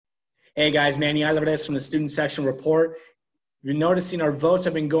Hey guys, Manny Alvarez from the Student Section Report. You're noticing our votes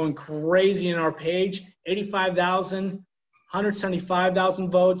have been going crazy in our page. 85,000,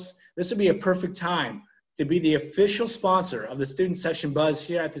 175,000 votes. This would be a perfect time to be the official sponsor of the Student Section Buzz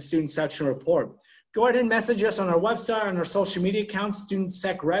here at the Student Section Report. Go ahead and message us on our website, on our social media accounts, Student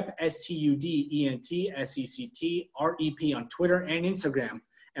Sec Rep, STUDENT, SECT, REP on Twitter and Instagram,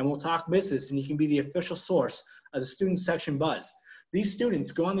 and we'll talk business, and you can be the official source of the Student Section Buzz. These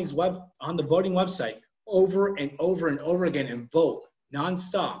students go on the voting website over and over and over again and vote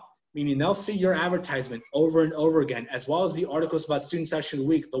nonstop, meaning they'll see your advertisement over and over again, as well as the articles about Student Section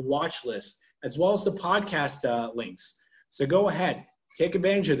Week, the watch list, as well as the podcast links. So go ahead, take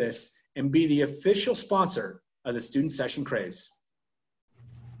advantage of this, and be the official sponsor of the Student Section Craze.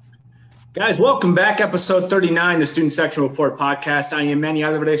 Guys, welcome back. Episode 39, the Student Section Report podcast. I am Manny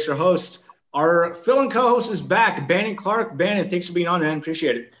Alvarez, your host. Our fill-in co-host is back, Bannon Clark. Bannon, thanks for being on, man.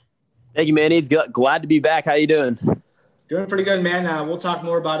 Appreciate it. Thank you, Manny. It's glad to be back. How you doing? Doing pretty good, man. We'll talk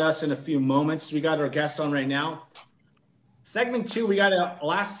more about us in a few moments. We got our guest on right now. Segment 2, we got a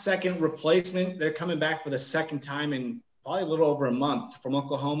last-second replacement. They're coming back for the second time in probably a little over a month from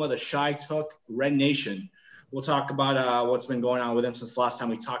Oklahoma, the Skiatook Red Nation. We'll talk about what's been going on with them since the last time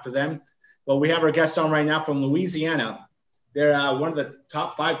we talked to them. But we have our guest on right now from Louisiana. They're one of the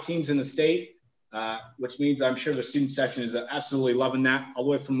top 5 teams in the state, which means I'm sure the student section is absolutely loving that. All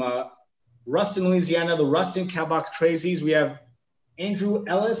the way from Ruston, Louisiana, the Ruston Catbox Crazies. We have Andrew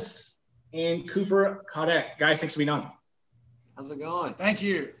Ellis and Cooper Cadet. Guys, thanks for being on. How's it going? Thank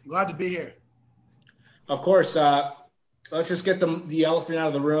you. Glad to be here. Of course. Let's just get the elephant out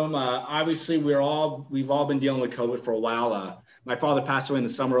of the room. Obviously, we've all been dealing with COVID for a while. My father passed away in the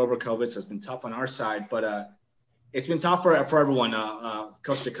summer over COVID, so it's been tough on our side. But it's been tough for everyone,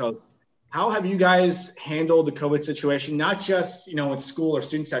 coast to coast. How have you guys handled the COVID situation? Not just in school or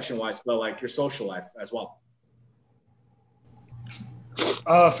student section wise, but like your social life as well.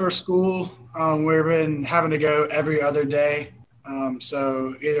 For school, we've been having to go every other day.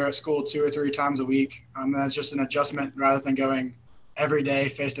 So either at school 2 or 3 times a week. That's just an adjustment rather than going every day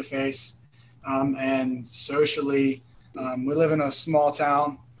face to face. And socially, we live in a small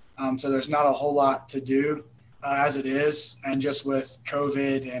town, so there's not a whole lot to do as it is. And just with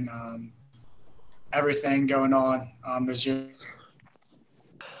COVID and everything going on, there's just.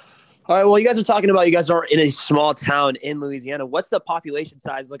 All right, well, you guys are talking about you guys are in a small town in Louisiana. What's the population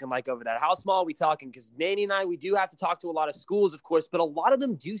size looking like over there? How small are we talking? Because Manny and I, we do have to talk to a lot of schools, of course, but a lot of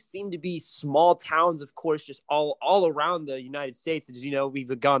them do seem to be small towns, of course, just all around the United States. As you know,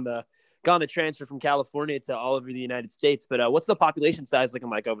 we've gone the transfer from California to all over the United States. But what's the population size looking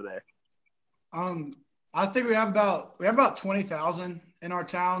like over there? I think we have about 20,000 in our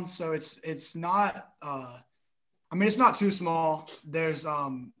town, so it's not. It's not too small. There's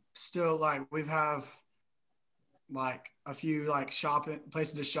still we have a few shopping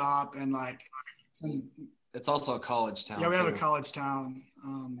places to shop and some. It's also a college town. Yeah, we have a college town.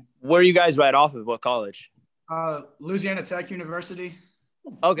 Where are you guys right off of? What college? Louisiana Tech University.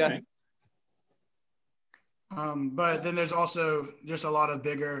 Okay. But then there's also just a lot of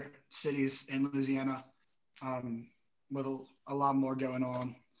bigger cities in Louisiana, with a lot more going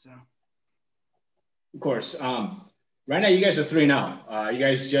on. So. Of course. Right now, you guys are 3-0. You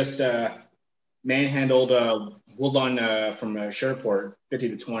guys just manhandled Woodlawn from Sherport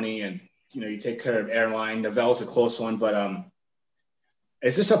 50-20, and you take care of Airline. Novelle's a close one, but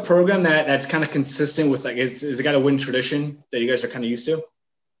is this a program that's kind of consistent with is it got a win tradition that you guys are kind of used to?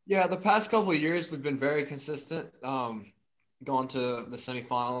 Yeah, the past couple of years we've been very consistent, going to the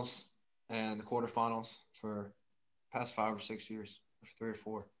semifinals and the quarterfinals for past 5 or 6 years, or 3 or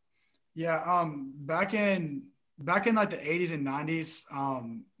 4. Yeah, back in the 80s and 90s,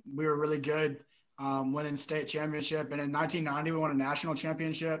 we were really good, winning state championship. And in 1990, we won a national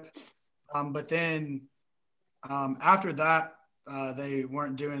championship. But then after that, they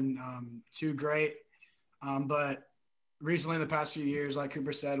weren't doing too great. But recently, in the past few years, like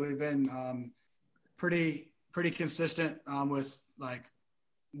Cooper said, we've been pretty consistent with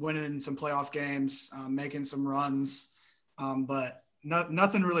winning some playoff games, making some runs, but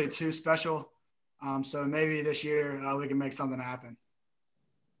nothing really too special. So maybe this year we can make something happen.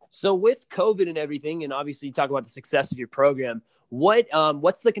 So with COVID and everything, and obviously you talk about the success of your program,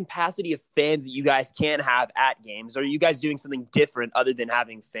 what's the capacity of fans that you guys can have at games? Or are you guys doing something different other than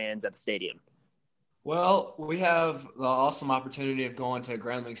having fans at the stadium? Well, we have the awesome opportunity of going to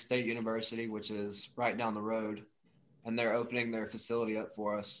Grambling State University, which is right down the road, and they're opening their facility up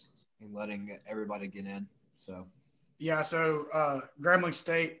for us and letting everybody get in. So Grambling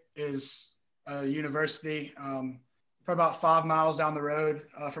State is a university, about 5 miles down the road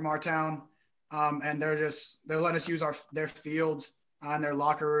from our town. And they'll let us use their fields and their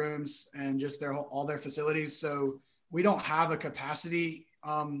locker rooms and just all their facilities. So we don't have a capacity,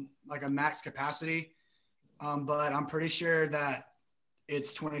 like a max capacity. But I'm pretty sure that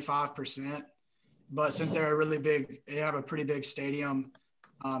it's 25%. But since they have a pretty big stadium,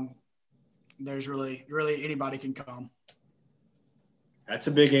 there's really anybody can come. That's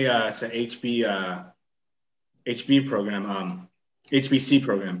a big, it's a HB program, HBC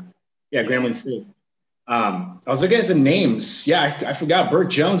program. Yeah, Grambling State. I was looking at the names. Yeah, I forgot. Burt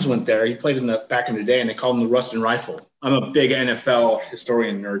Jones went there. He played back in the day, and they called him the Ruston Rifle. I'm a big NFL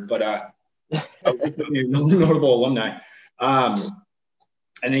historian nerd, but notable alumni. And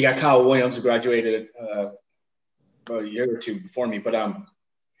then you got Kyle Williams, who graduated about a year or two before me. But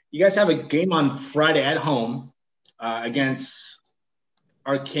you guys have a game on Friday at home against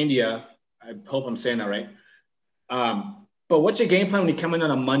Arcadia. I hope I'm saying that right. But what's your game plan when you come in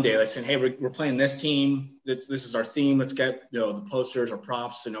on a Monday? Like saying, hey, we're playing this team. This is our theme. Let's get the posters or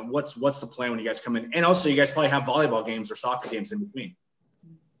props. What's the plan when you guys come in? And also, you guys probably have volleyball games or soccer games in between.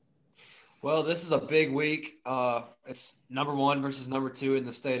 Well, this is a big week. It's number 1 versus number 2 in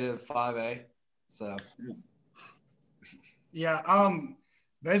the state of 5A. So, yeah.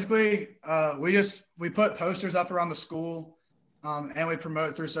 Basically, we put posters up around the school, and we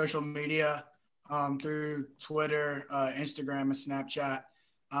promote through social media, through Twitter, Instagram, and Snapchat,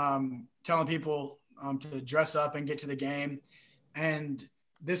 telling people to dress up and get to the game. And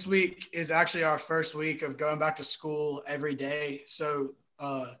this week is actually our first week of going back to school every day. So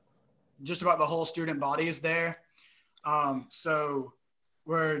just about the whole student body is there. So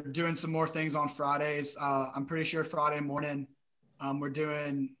we're doing some more things on Fridays. I'm pretty sure Friday morning they're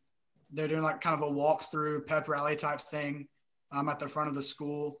doing like kind of a walkthrough pep rally type thing at the front of the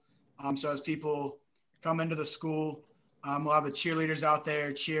school. So as people come into the school, we'll have the cheerleaders out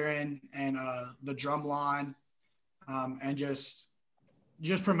there cheering and the drum line, and just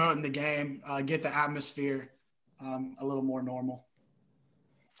promoting the game, get the atmosphere a little more normal.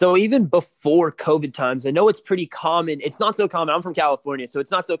 So even before COVID times, I know it's pretty common. It's not so common. I'm from California, so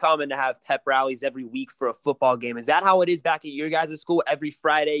it's not so common to have pep rallies every week for a football game. Is that how it is back at your guys' school? Every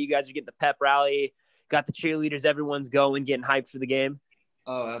Friday, you guys are getting the pep rally, got the cheerleaders, everyone's going, getting hyped for the game?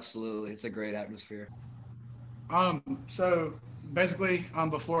 Oh, absolutely. It's a great atmosphere. So basically,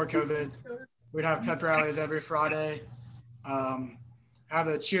 before COVID, we'd have pep rallies every Friday, have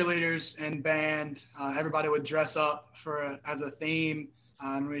the cheerleaders and band. Everybody would dress up as a theme,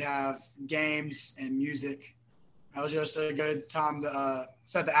 and we'd have games and music. That was just a good time to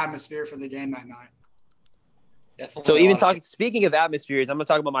set the atmosphere for the game that night. Definitely. So even speaking of atmospheres, I'm going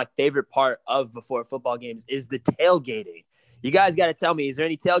to talk about my favorite part of before football games is the tailgating. You guys got to tell me, is there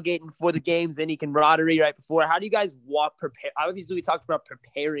any tailgating before the games, any camaraderie right before? How do you guys prepare? Obviously, we talked about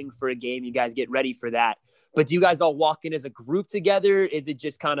preparing for a game. You guys get ready for that. But do you guys all walk in as a group together? Is it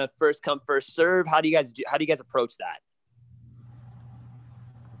just kind of first come, first serve? How do you guys approach that?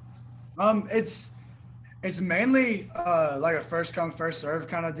 It's mainly like a first come, first serve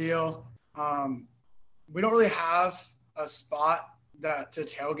kind of deal. We don't really have a spot to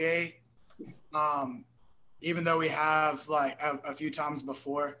tailgate. Even though we have like a few times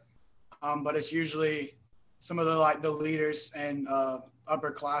before, but it's usually some of the leaders and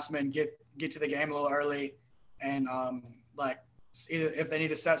upperclassmen get to the game a little early, and like either if they need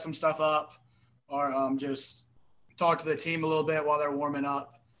to set some stuff up or just talk to the team a little bit while they're warming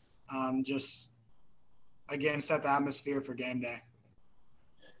up, just again set the atmosphere for game day.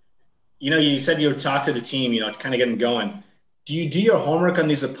 You said you would talk to the team, to kind of get them going. Do you do your homework on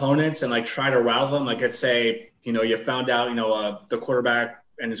these opponents and like try to rattle them? Like let's say, you found out, the quarterback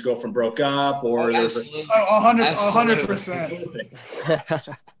and his girlfriend broke up, or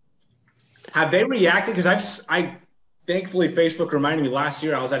 100%. Have they reacted? Because I thankfully Facebook reminded me last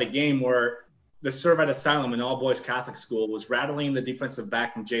year I was at a game where the serve at Asylum, an all boys Catholic school, was rattling the defensive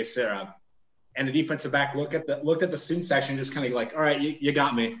back from Jay Sarah, and the defensive back looked at the student section, just kind of like, all right, you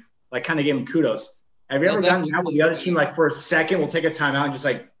got me, like kind of gave him kudos. Have you ever gotten that with the other team, like for a second, we'll take a timeout and just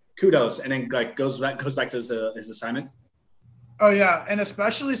like kudos, and then like goes back to his assignment? Oh yeah, and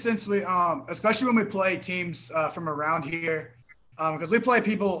especially since especially when we play teams from around here, because we play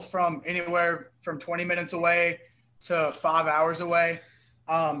people from anywhere from 20 minutes away to 5 hours away.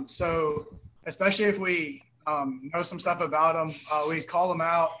 So especially if we know some stuff about them, we call them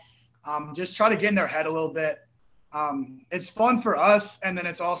out, just try to get in their head a little bit. It's fun for us, and then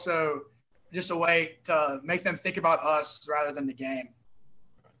it's also just a way to make them think about us rather than the game.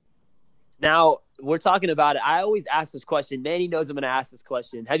 Now, we're talking about it. I always ask this question. Manny knows I'm going to ask this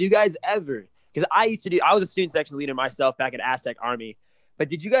question. Have you guys ever because I was a student section leader myself back at Aztec Army. But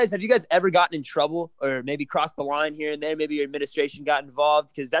have you guys ever gotten in trouble or maybe crossed the line here and there? Maybe your administration got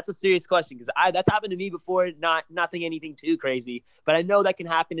involved? Because that's a serious question. Because that's happened to me before. Nothing anything too crazy, but I know that can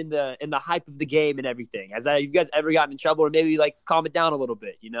happen in the hype of the game and everything. Have you guys ever gotten in trouble or maybe like calm it down a little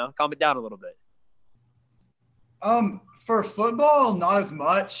bit? Calm it down a little bit. For football, not as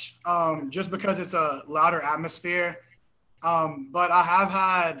much. Just because it's a louder atmosphere. But I have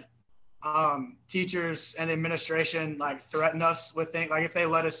had teachers and administration like threaten us with things like if they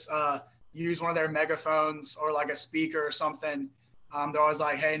let us use one of their megaphones or like a speaker or something, they're always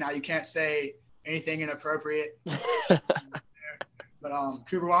like, hey, now you can't say anything inappropriate. But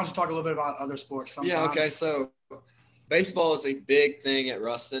Cooper, why don't you talk a little bit about other sports sometimes? Yeah, okay. So baseball is a big thing at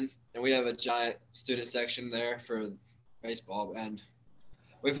Ruston, and we have a giant student section there for baseball, and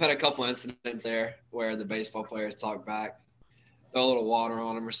we've had a couple incidents there where the baseball players talk back. Throw a little water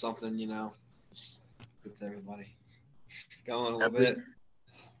on them or something, gets everybody going a little bit.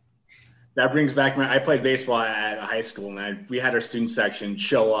 That brings back I played baseball at a high school, and we had our student section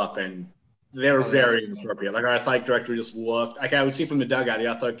show up, and they were very inappropriate. Like our athletic director just looked. Like I would see from the dugout, the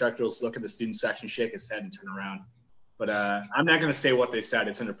athletic director would look at the student section, shake his head, and turn around. But I'm not going to say what they said.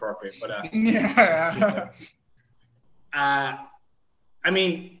 It's inappropriate. But yeah. I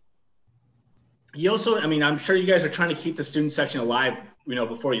mean, I'm sure you guys are trying to keep the student section alive,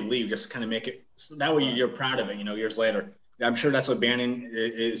 before you leave, just to kind of make it so that way you're proud of it, years later. I'm sure that's what Bannon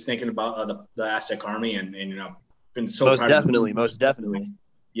is thinking about the Aztec Army and been so most proud definitely.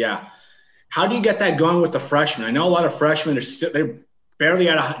 Yeah. How do you get that going with the freshmen? I know a lot of freshmen they're barely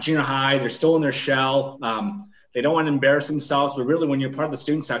out of junior high. They're still in their shell. They don't want to embarrass themselves, but really when you're part of the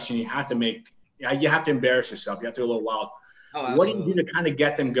student section, you have to embarrass yourself. You have to go a little wild. Oh, what do you do to kind of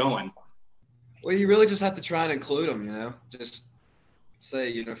get them going? Well, you really just have to try and include them, just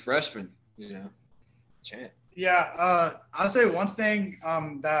say, freshman, chant. Yeah. I'd say one thing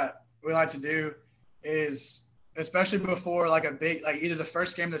that we like to do is, especially before like a big, like either the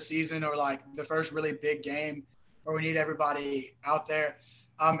first game of the season or like the first really big game where we need everybody out there,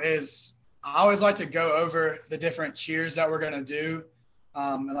 is I always like to go over the different cheers that we're going to do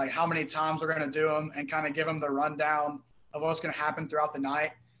and like how many times we're going to do them and kind of give them the rundown of what's going to happen throughout the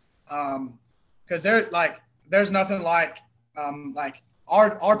night. Because there's nothing like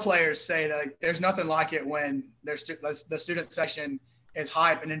our players say that there's nothing like it when the student section is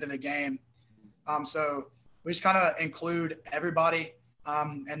hype and into the game. So we just kind of include everybody,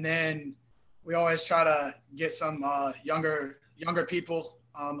 and then we always try to get some younger people,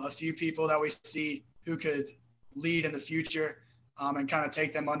 a few people that we see who could lead in the future, and kind of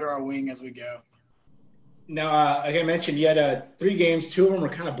take them under our wing as we go. Now, like I mentioned, you had 3 games. 2 of them were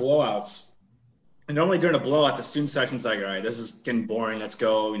kind of blowouts. And normally during a blowout, the student section's like, all right, this is getting boring. Let's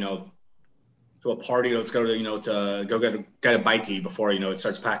go, to a party. Let's go to, to go get a bite to eat before, it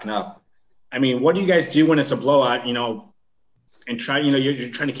starts packing up. I mean, what do you guys do when it's a blowout, and try, you're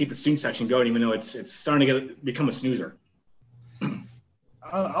trying to keep the student section going, even though it's starting to become a snoozer?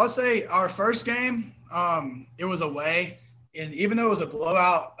 I would say our first game, it was away. And even though it was a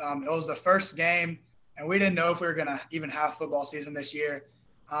blowout, it was the first game, and we didn't know if we were going to even have football season this year.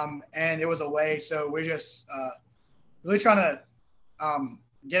 And it was away, so we're just really trying to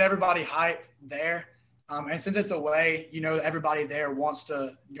get everybody hype there. And since it's away, everybody there wants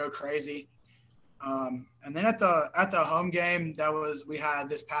to go crazy. And then at the home game we had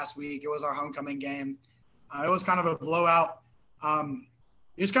this past week, it was our homecoming game. It was kind of a blowout. You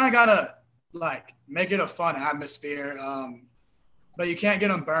just kind of gotta make it a fun atmosphere. But you can't get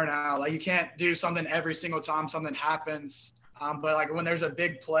them burnt out. Like you can't do something every single time something happens. But like when there's a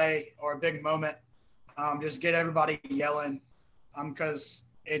big play or a big moment, just get everybody yelling, because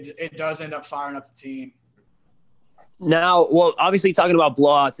it does end up firing up the team. Now, well, obviously talking about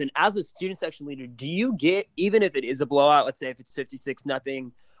blowouts, and as a student section leader, do you get, even if it is a blowout, let's say if it's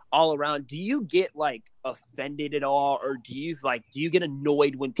 56-0 all around, do you get offended at all, or do you get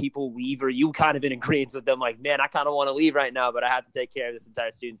annoyed when people leave, or you kind of in agreement with them, like, man, I kind of want to leave right now, but I have to take care of this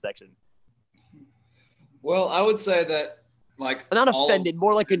entire student section? Well, I would say that not offended,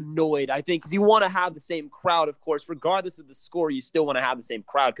 more like annoyed, I think, because you want to have the same crowd, of course, regardless of the score, you still want to have the same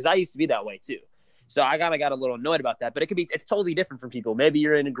crowd, because I used to be that way too. So I kind of got a little annoyed about that, but it's totally different from people. Maybe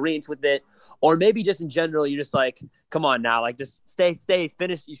you're in agreement with it, or maybe just in general, you're just like, come on now, just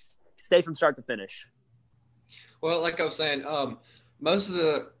finish, you stay from start to finish. Well, like I was saying, most of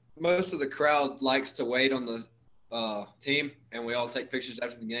the crowd likes to wait on the team, and we all take pictures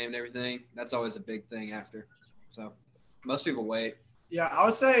after the game and everything. That's always a big thing after. So most people wait. Yeah, I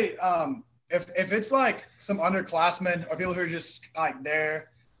would say if it's some underclassmen or people who are just there,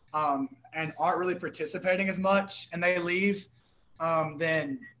 and aren't really participating as much and they leave,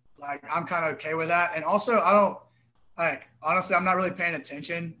 then like I'm kind of okay with that. And also I don't honestly, I'm not really paying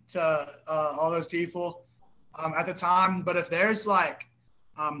attention to all those people at the time. But if there's like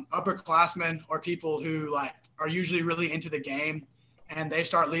upperclassmen or people who like are usually really into the game and they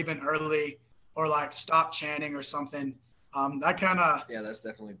start leaving early or like stop chanting or something, that kind of that's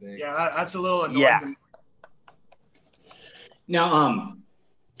definitely big. Yeah, that's a little annoying. Yeah. Now,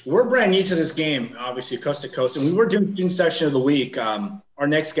 we're brand new to this game, obviously coast to coast, and we were doing student section of the week. Our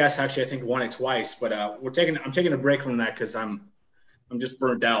next guest actually, I think, won it twice, but I'm taking a break from that because I'm just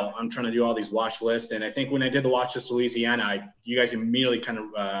burnt out. I'm trying to do all these watch lists, and I think when I did the watch list Louisiana, you guys immediately kind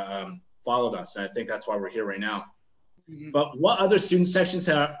of followed us, and I think that's why we're here right now. Mm-hmm. But what other student sections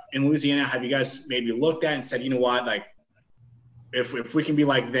in Louisiana have you guys maybe looked at and said, you know what, like if we can be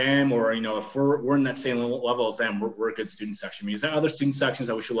like them, or if we're in that same level as them, we're a good student section? I mean, is there other student sections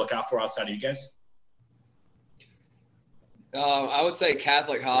that we should look out for outside of you guys? I would say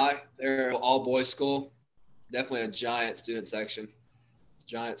Catholic High. They're all boys school. Definitely a giant student section.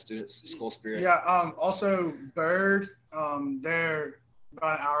 Giant students, school spirit. Yeah. Also Bird. They're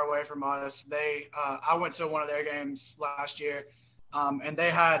about an hour away from us. I went to one of their games last year, and they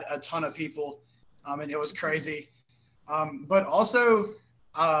had a ton of people, and it was crazy. But also,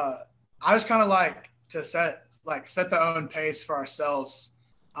 I just kind of like to set their own pace for ourselves.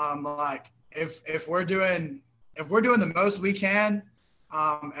 Like if we're doing the most we can,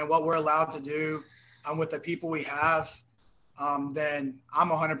 and what we're allowed to do, with the people we have, then I'm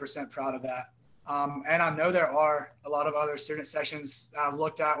 100% proud of that. And I know there are a lot of other student sections that I've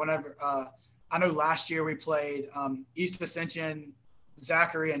looked at whenever, I know last year we played, East Ascension,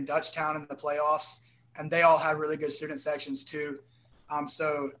 Zachary, and Dutchtown in the playoffs, and they all have really good student sections too.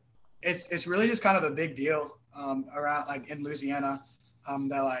 So it's really just kind of a big deal, around like in Louisiana,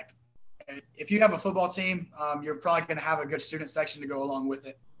 that like, if you have a football team, you're probably going to have a good student section to go along with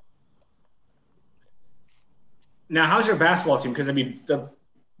it. Now, how's your basketball team? Because I mean,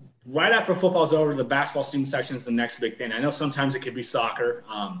 right after football's over, the basketball student section is the next big thing. I know sometimes it could be soccer,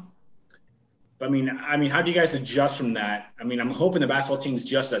 but I mean, how do you guys adjust from that? I mean, I'm hoping the basketball team's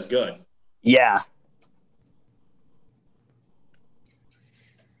just as good. Yeah.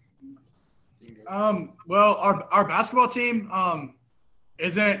 Well, our basketball team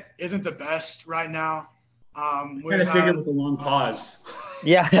isn't the best right now. Kind of figured with the long pause.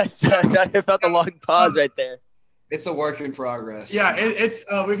 Yeah, I felt the long pause right there. It's a work in progress. Yeah, it's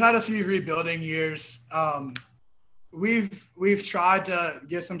we've had a few rebuilding years. We've tried to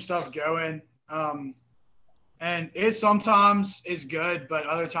get some stuff going, and it sometimes is good, but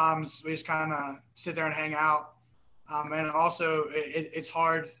other times we just kind of sit there and hang out. And also it's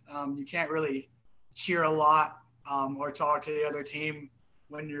hard. You can't really cheer a lot or talk to the other team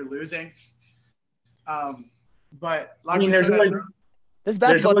when you're losing. But like, I mean, this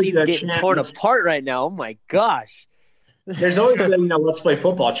basketball team's getting torn apart right now. Oh my gosh. There's always a let's play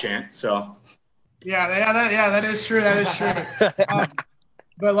football chant. So that is true. That is true.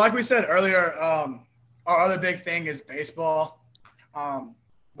 But like we said earlier, our other big thing is baseball.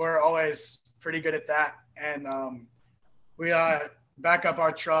 We're always pretty good at that, and we back up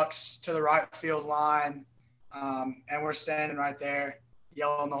our trucks to the right field line, and we're standing right there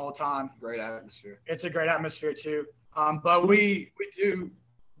yelling the whole time. Great atmosphere. It's a great atmosphere too. But we do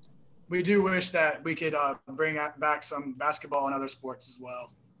wish that we could bring back some basketball and other sports as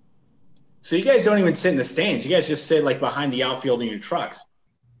well. So you guys don't even sit in the stands. You guys just sit like behind the outfield in your trucks.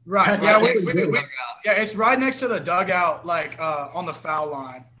 Right. Yeah. It's right next to the dugout, like on the foul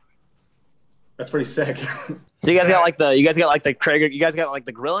line. That's pretty sick. So you guys got like the Krager, you guys got like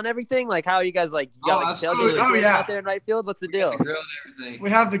the grill and everything? Like how are you guys like, you got like tailgate out there in right field? What's the deal? The grill and everything. We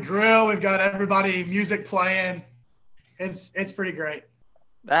have the grill. We've got everybody music playing. It's pretty great.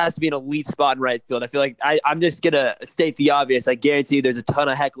 That has to be an elite spot in right field. I feel like I'm just going to state the obvious. I guarantee you there's a ton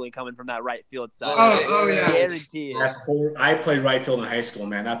of heckling coming from that right field side. Oh yeah. I guarantee it. I played right field in high school,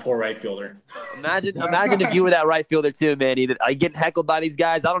 man. That poor right fielder. Imagine if you were that right fielder too, man. Getting heckled by these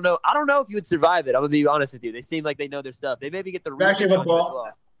guys. I don't know if you would survive it. I'm going to be honest with you. They seem like they know their stuff. They maybe get the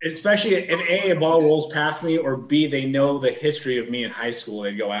Especially if A, a ball rolls past me, or B, they know the history of me in high school.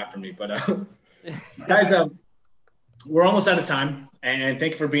 They'd go after me. But guys, we're almost out of time. And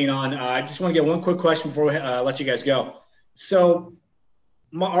thank you for being on. I just want to get one quick question before we let you guys go. So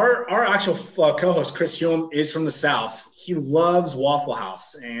our actual co-host, Chris Hume, is from the South. He loves Waffle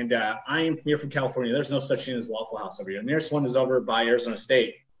House. And I am here from California. There's no such thing as Waffle House over here. The nearest one is over by Arizona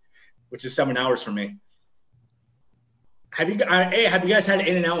State, which is 7 hours from me. Have you guys had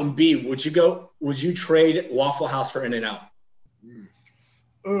In-N-Out? And B, would you trade Waffle House for In-N-Out?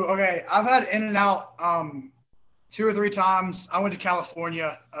 Ooh, okay. I've had In-N-Out 2 or 3 times. I went to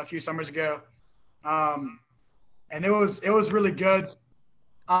California a few summers ago, and it was really good.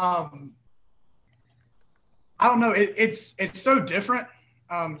 Um, I don't know. It's so different.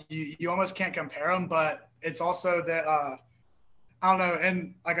 You almost can't compare them, but it's also that I don't know,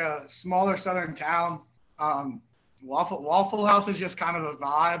 in like a smaller southern town, Waffle House is just kind of a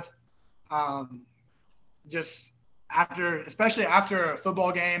vibe. Just especially after a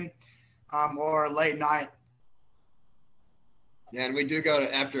football game or a late night. Yeah, and we do go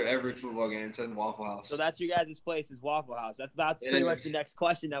to after every football game to the Waffle House. So that's your guys' place is Waffle House. That's pretty much the next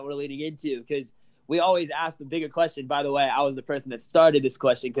question that we're leading into, because we always ask the bigger question. By the way, I was the person that started this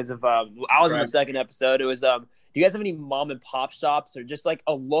question because of I was in the second episode. It was do you guys have any mom and pop shops or just like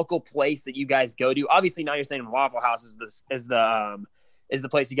a local place that you guys go to? Obviously, now you're saying Waffle House is the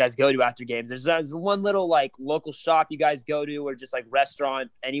place you guys go to after games. There's one little like local shop you guys go to, or just like restaurant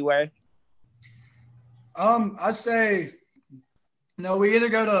anywhere. I'd say no. We either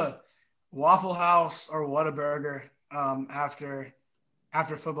go to Waffle House or Whataburger after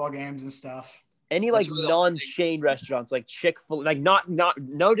football games and stuff. Any like non-chain restaurants, like Chick-fil-A, like not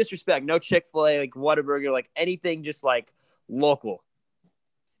no disrespect, no Chick-fil-A, like Whataburger, like anything, just like local.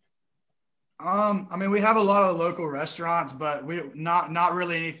 I mean, we have a lot of local restaurants, but we not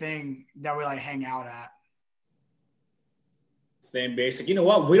really anything that we like hang out at. Staying basic. You know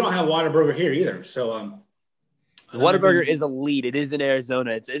what? We don't have Whataburger here either. So Whataburger is elite. It is in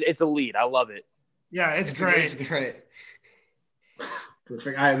Arizona. It's elite. I love it. Yeah, it's great. It's great.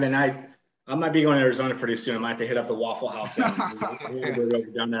 Perfect. I might be going to Arizona pretty soon. I might have to hit up the Waffle House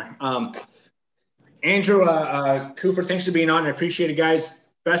down there. Andrew, Cooper, thanks for being on. I appreciate it, guys.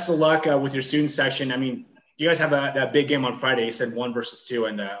 Best of luck with your student section. I mean, you guys have that big game on Friday. You said 1 versus 2,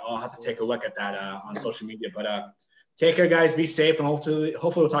 and I'll have to take a look at that on social media. But take care, guys. Be safe, and hopefully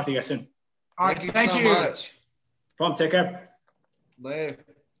we'll talk to you guys soon. All right, thank you so much. Problem. Take care. Later.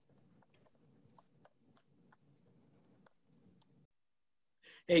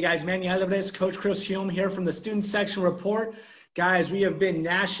 Hey guys, man, Coach Chris Hume here from the Student Section Report. Guys, we have been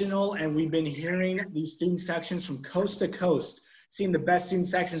national, and we've been hearing these student sections from coast to coast, seeing the best student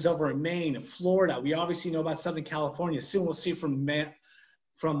sections over in Maine, Florida. We obviously know about Southern California. Soon we'll see from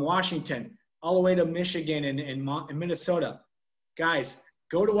Washington all the way to Michigan and Minnesota. Guys,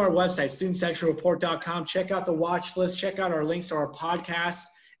 go to our website, studentsectionreport.com. Check out the watch list. Check out our links to our podcasts.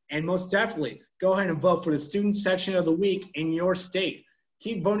 And most definitely, go ahead and vote for the student section of the week in your state.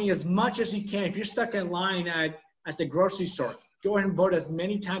 Keep voting as much as you can. If you're stuck in line at the grocery store, go ahead and vote as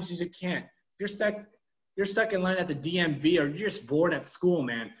many times as you can. If you're stuck in line at the DMV, or you're just bored at school,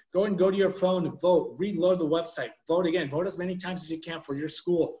 man, go and go to your phone and vote. Reload the website. Vote again. Vote as many times as you can for your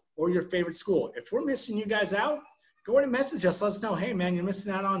school or your favorite school. If we're missing you guys out, go ahead and message us. Let us know, hey, man, you're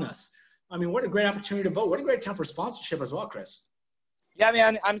missing out on us. I mean, what a great opportunity to vote. What a great time for sponsorship as well, Chris. Yeah,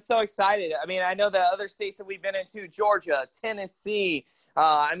 man, I'm so excited. I mean, I know the other states that we've been into, Georgia, Tennessee.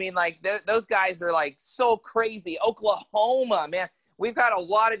 I mean, like, those guys are, like, so crazy. Oklahoma, man. We've got a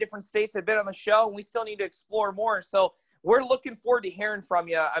lot of different states that have been on the show, and we still need to explore more. So we're looking forward to hearing from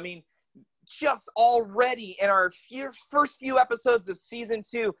you. I mean, just already in our first few episodes of season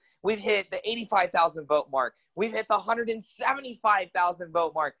 2, we've hit the 85,000 vote mark. We've hit the 175,000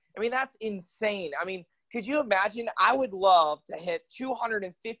 vote mark. I mean, that's insane. I mean, could you imagine? I would love to hit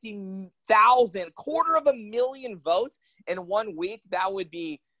 250,000, 250,000 votes in 1 week. That would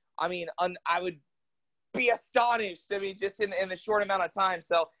be, I mean, I would be astonished. I mean, just in the short amount of time.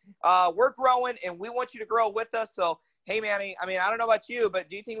 So we're growing, and we want you to grow with us. So, hey, Manny, I mean, I don't know about you, but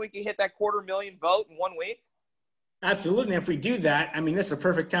do you think we can hit that 250,000 vote in 1 week? Absolutely. And if we do that, I mean, this is a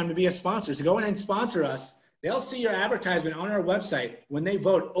perfect time to be a sponsor. So go ahead and sponsor us. They'll see your advertisement on our website when they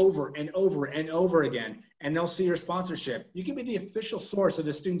vote over and over and over again, and they'll see your sponsorship. You can be the official source of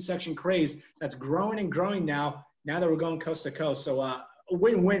the student section craze that's growing and growing now that we're going coast to coast. So a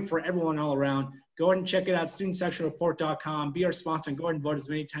win-win for everyone all around. Go ahead and check it out, studentsectionreport.com. Be our sponsor, and go ahead and vote as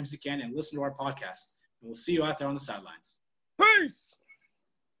many times as you can and listen to our podcast. And we'll see you out there on the sidelines. Peace!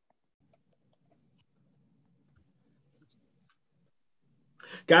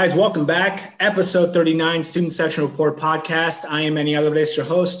 Guys, welcome back. Episode 39, Student Section Report podcast. I am Manny Alvarez, your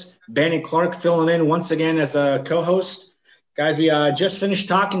host. Bannon Clark filling in once again as a co-host. Guys, we just finished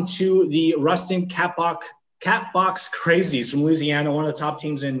talking to the Ruston Catbox Crazies from Louisiana, one of the top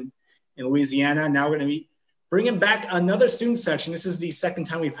teams in Louisiana. Now we're going to be bringing back another student section. This is the second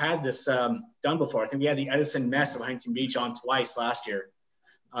time we've had this done before. I think we had the Edison Mess of Huntington Beach on twice last year.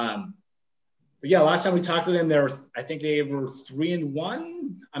 But yeah, last time we talked to them, I think they were 3-1.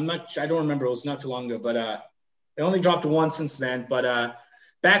 I don't remember. It was not too long ago, but they only dropped 1 since then. But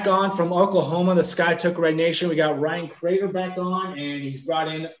back on from Oklahoma, the Skiatook Red Nation. We got Ryan Crater back on, and he's brought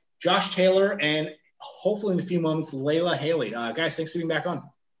in Josh Taylor and hopefully in a few moments, Layla Haley. Guys, thanks for being back on.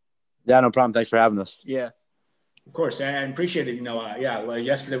 Yeah, no problem. Thanks for having us. Yeah. Of course, I appreciate it.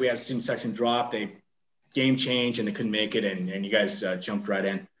 Yesterday we had a student section drop. They game changed and they couldn't make it, and you guys jumped right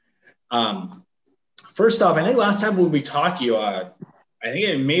in. First off, I think last time when we talked to you, I think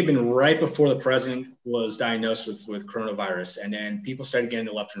it may have been right before the president was diagnosed with coronavirus, and then people started getting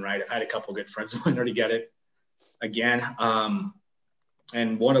it left and right. I've had a couple of good friends of mine already get it again.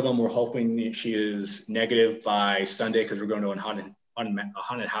 And one of them, we're hoping she is negative by Sunday because we're going to a haunted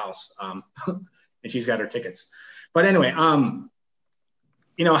house, and she's got her tickets. But anyway, how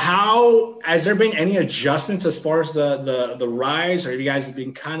has there been any adjustments as far as the rise, or have you guys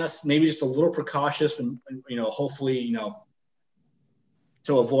been kind of maybe just a little precautious and hopefully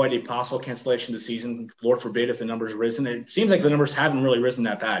to avoid a possible cancellation of the season? Lord forbid if the numbers risen. It seems like the numbers haven't really risen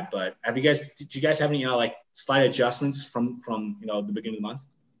that bad, but did you guys have any slight adjustments from the beginning of the month?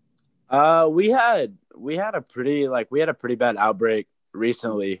 We had a pretty bad outbreak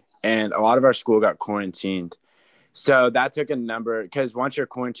recently, and a lot of our school got quarantined. So that took a number, because once you're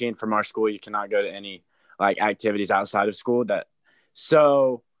quarantined from our school, you cannot go to any activities outside of school.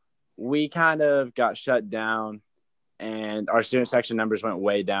 So we kind of got shut down, and our student section numbers went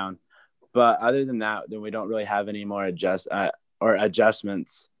way down. But other than that, then we don't really have any more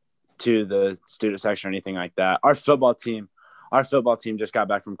adjustments to the student section or anything like that. Our football team just got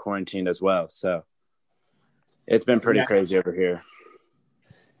back from quarantine as well. So it's been pretty crazy over here.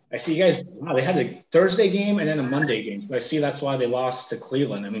 I see you guys, they had a Thursday game and then a Monday game. So I see that's why they lost to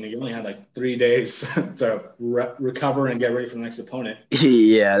Cleveland. I mean, you only had 3 days to recover and get ready for the next opponent.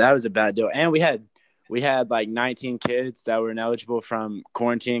 Yeah, that was a bad deal. And we had 19 kids that were ineligible from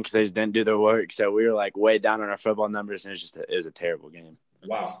quarantine because they just didn't do their work. So we were way down on our football numbers, and it was a terrible game.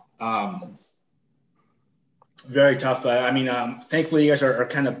 Wow. Very tough. I mean, thankfully you guys are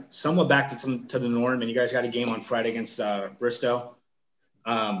kind of somewhat back to the norm, and you guys got a game on Friday against Bristow.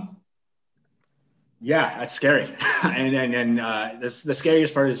 Yeah, that's scary. and the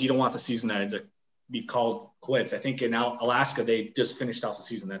scariest part is you don't want the season to be called quits. I think in Alaska, they just finished off the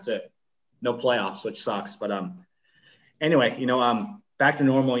season. That's it. No playoffs, which sucks. But anyway, back to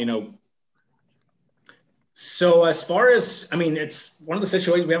normal, So as far as, it's one of the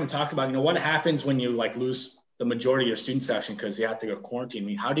situations we haven't talked about, what happens when you lose the majority of your student section because you have to go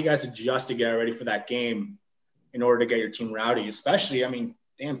quarantine? How do you guys adjust to get ready for that game in order to get your team rowdy? Especially,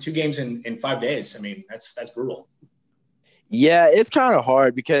 2 games in 5 days. That's brutal. Yeah, it's kind of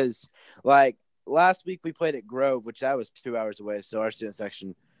hard because last week we played at Grove, which that was 2 hours away. So our student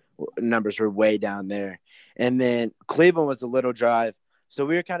section numbers were way down there. And then Cleveland was a little drive. So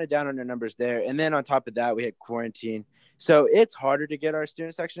we were kind of down on our numbers there. And then on top of that, we had quarantine. So it's harder to get our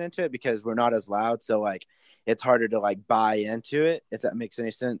student section into it because we're not as loud. So it's harder to buy into it, if that makes any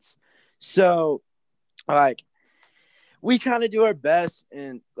sense. So we kind of do our best,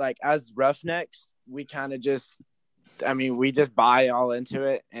 and as Roughnecks, we kind of just buy all into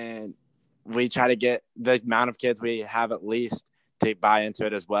it, and we try to get the amount of kids we have at least to buy into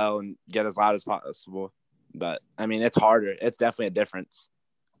it as well and get as loud as possible. But it's harder. It's definitely a difference.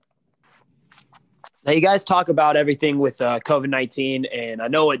 Now, you guys talk about everything with COVID-19, and I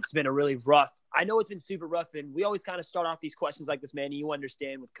know it's been it's been super rough, and we always kind of start off these questions like this, man. You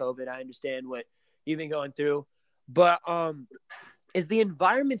understand with COVID. I understand what you've been going through. But is the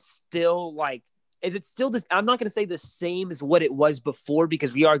environment still is it still this? I'm not going to say the same as what it was before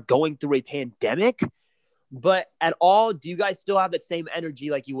because we are going through a pandemic, but at all, do you guys still have that same energy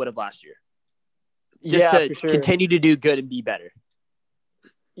like you would have last year? Just to for sure. Continue to do good and be better.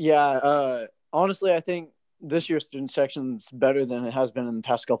 Yeah. Honestly, I think this year's student section's better than it has been in the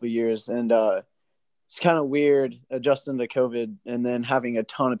past couple of years. And it's kind of weird adjusting to COVID and then having a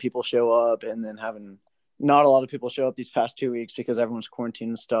ton of people show up and then having not a lot of people show up these past 2 weeks because everyone's quarantined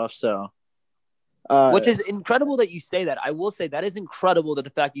and stuff. So, which is incredible that you say that. I will say that is incredible that the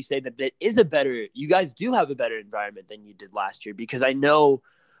fact you say that you guys do have a better environment than you did last year, because I know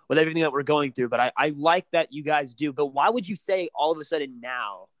with everything that we're going through, but I like that you guys do. But why would you say all of a sudden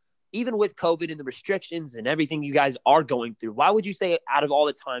now, even with COVID and the restrictions and everything you guys are going through, why would you say out of all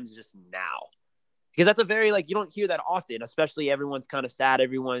the times just now? Because that's a very, you don't hear that often, especially everyone's kind of sad.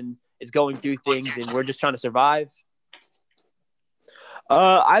 Everyone is going through things and we're just trying to survive.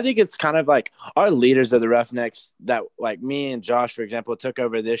 I think it's kind of our leaders of the Roughnecks that me and Josh, for example, took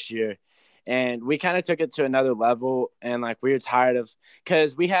over this year, and we kind of took it to another level. And we were tired of,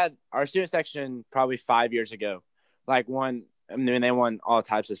 because we had our student section probably 5 years ago, won I mean, they won all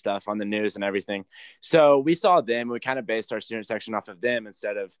types of stuff on the news and everything. So we saw them. We kind of based our student section off of them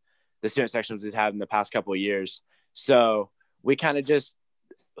instead of the student sections we've had in the past couple of years. So we kind of just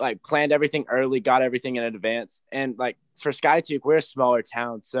like planned everything early, got everything in advance. And like for Skiatook, we're a smaller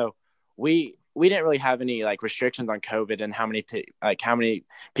town. So we didn't really have any like restrictions on COVID and how many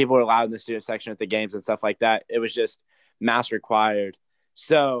people were allowed in the student section at the games and stuff like that. It was just mask required.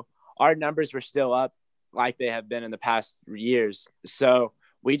 So our numbers were still up like they have been in the past years. So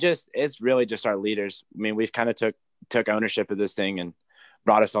it's really just our leaders. I mean, we've kind of took ownership of this thing and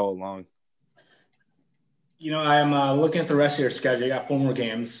brought us all along. I'm looking at the rest of your schedule. You got 4 more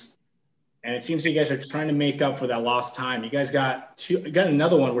games, and it seems you guys are trying to make up for that lost time. You guys got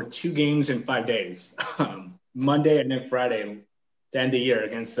another one where 2 games in 5 days, Monday and then Friday to end the year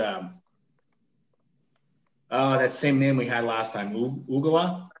against that same name we had last time,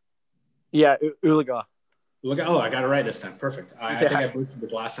 Ugala. Yeah, Ulaga. Oh, I got it right this time. Perfect. I think I butchered it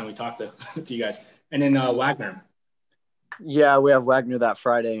the last time we talked to you guys. And then Wagner. Yeah, we have Wagner that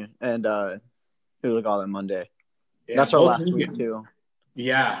Friday and Ulaga that Monday. Yeah, that's our last week too.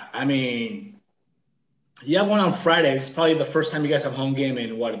 Yeah, I mean, you have one on Friday. It's probably the first time you guys have home game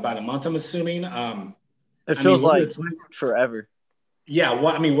in about a month, I'm assuming. It feels like forever. Yeah.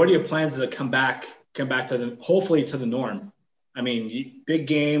 What are your plans to come back to hopefully to the norm? I mean, big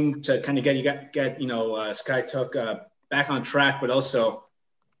game to kind of get Skiatook back on track, but also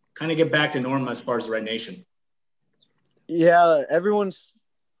kind of get back to normal as far as the Red Nation. Yeah,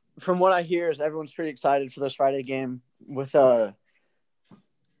 from what I hear is everyone's pretty excited for this Friday game with,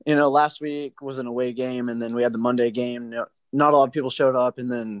 last week was an away game and then we had the Monday game. Not a lot of people showed up and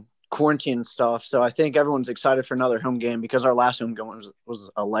then quarantine and stuff. So I think everyone's excited for another home game because our last home game was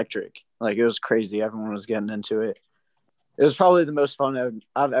electric. Like it was crazy. Everyone was getting into it. It was probably the most fun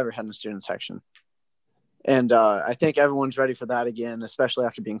I've ever had in the student section. And I think everyone's ready for that again, especially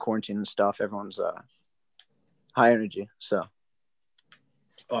after being quarantined and stuff. Everyone's high energy. So.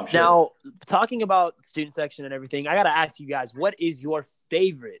 Oh, sure. Now, talking about student section and everything, I got to ask you guys, what is your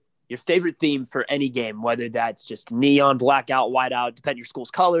favorite theme for any game, whether that's just neon, blackout, whiteout, depending on your school's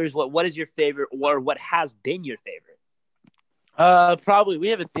colors? What is your favorite or what has been your favorite? Probably we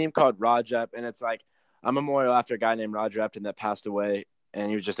have a theme called Raj Up, and it's like a memorial after a guy named Roger Upton that passed away, and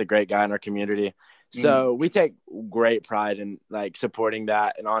he was just a great guy in our community. So we take great pride in like supporting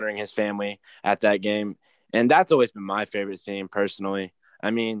that and honoring his family at that game. And that's always been my favorite theme personally. I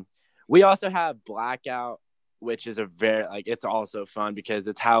mean, we also have Blackout, which is it's also fun because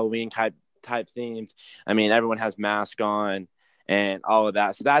it's Halloween type themed. I mean, everyone has masks on and all of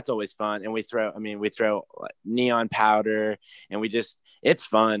that. So that's always fun. And we throw like, neon powder and it's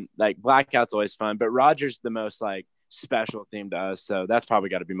fun. Like Blackout's always fun, but Roger's the most like special theme to us. So that's probably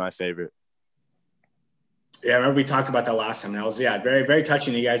got to be my favorite. Yeah, I remember we talked about that last time. That was, very, very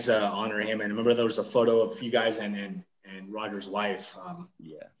touching. You guys honor him. And I remember there was a photo of you guys and Roger's wife.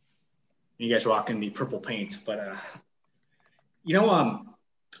 You guys rocking the purple paint. But,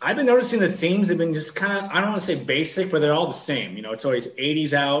 I've been noticing the themes have been just kind of, I don't want to say basic, but they're all the same. It's always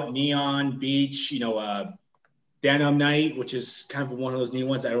 80s out, neon, beach, denim night, which is kind of one of those new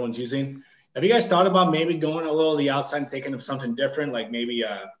ones that everyone's using. Have you guys thought about maybe going a little to the outside and thinking of something different? Like maybe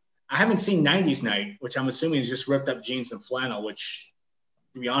I haven't seen 90s night, which I'm assuming is just ripped up jeans and flannel, which,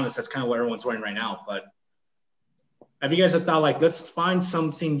 to be honest, that's kind of what everyone's wearing right now. But have you guys thought like, let's find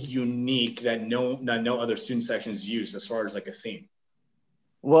something unique that no other student sections use as far as like a theme?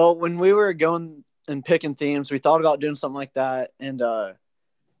 Well, when we were going and picking themes, we thought about doing something like that and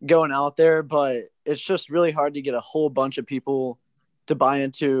going out there, but it's just really hard to get a whole bunch of people to buy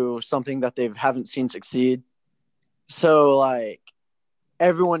into something that they haven't seen succeed. So like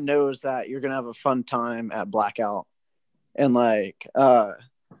everyone knows that you're going to have a fun time at Blackout and like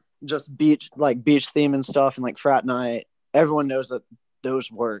just beach theme and stuff and like frat night. Everyone knows that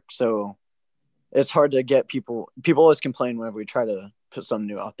those work. So it's hard to get people always complain whenever we try to put something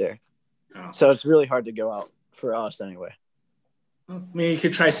new out there. Oh. So it's really hard to go out for us anyway. I mean, you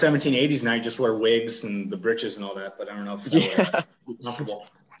could try 1780s night, just wear wigs and the breeches and all that, but I don't know if that would be comfortable.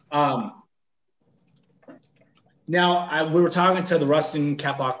 Now, we were talking to the Ruston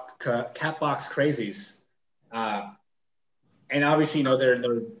Catbox Crazies, and obviously,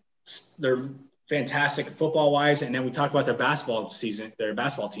 they're fantastic football wise. And then we talked about their basketball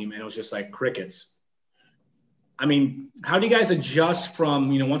team, and it was just like crickets. I mean, how do you guys adjust from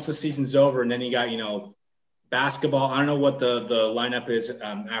once the season's over, and then you got basketball? I don't know what the lineup is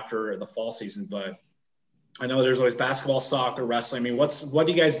after the fall season, but I know there's always basketball, soccer, wrestling. I mean, what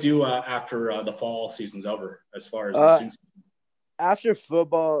do you guys do after the fall season's over as far as the students? after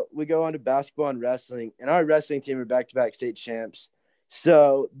football, we go on to basketball and wrestling, and our wrestling team are back-to-back state champs.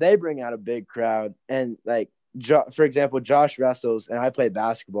 So they bring out a big crowd. And, like, for example, Josh wrestles, and I play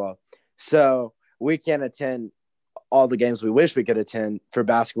basketball. So we can't attend all the games we wish we could attend for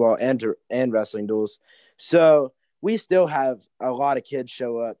basketball and wrestling duels. So we still have a lot of kids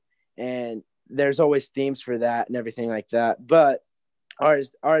show up, and there's always themes for that and everything like that. But our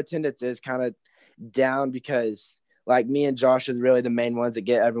attendance is kind of down because – like me and Josh are really the main ones that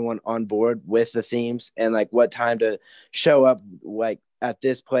get everyone on board with the themes and like what time to show up like at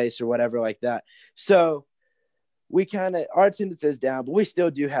this place or whatever like that. So our attendance is down, but we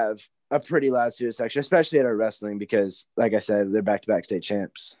still do have a pretty loud student section, especially at our wrestling because like I said, they're back-to-back state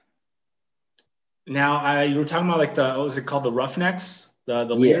champs. Now you were talking about like what was it called? The Roughnecks, the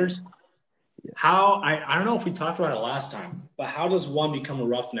leaders. Yeah. How, I don't know if we talked about it last time, but how does one become a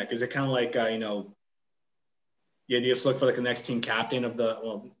roughneck? Is it kind of like, you just look for like the next team captain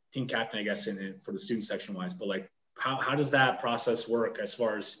team captain, I guess, for the student section wise, but like how does that process work as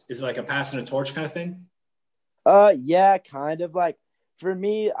far as, is it like a passing a torch kind of thing? Yeah, kind of. Like for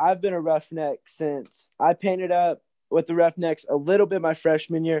me, I've been a roughneck since I painted up with the Roughnecks a little bit my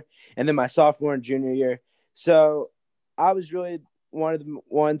freshman year and then my sophomore and junior year. So I was really one of the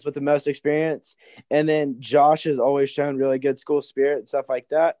ones with the most experience. And then Josh has always shown really good school spirit and stuff like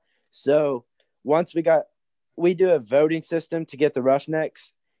that. So once we do a voting system to get the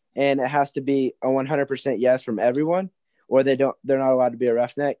Roughnecks, and it has to be a 100% yes from everyone, or they're not allowed to be a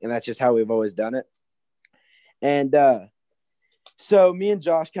Roughneck, and that's just how we've always done it. And so me and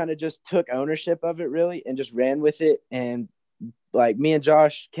Josh kind of just took ownership of it really and just ran with it. And like me and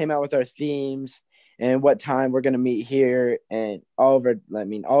Josh came out with our themes and what time we're going to meet here and all of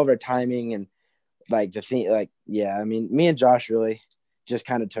our timing and like the thing, like, yeah, I mean, me and Josh really just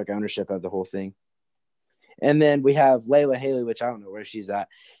kind of took ownership of the whole thing. And then we have Layla Haley, which I don't know where she's at.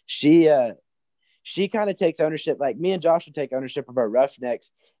 She kind of takes ownership. Like me and Josh will take ownership of our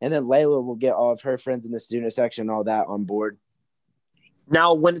Roughnecks, and then Layla will get all of her friends in the student section, all that on board.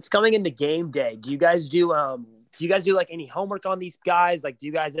 Now, when it's coming into game day, do you guys do like any homework on these guys? Like, do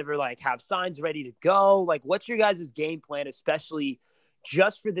you guys ever like have signs ready to go? Like, what's your guys' game plan, especially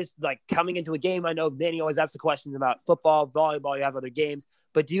just for this, like coming into a game? I know Manny always asks the questions about football, volleyball, you have other games.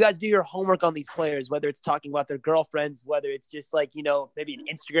 But do you guys do your homework on these players, whether it's talking about their girlfriends, whether it's just like, maybe an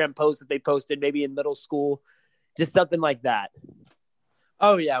Instagram post that they posted maybe in middle school, just something like that?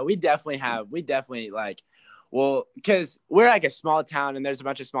 Oh, yeah, we definitely like, well, because we're like a small town and there's a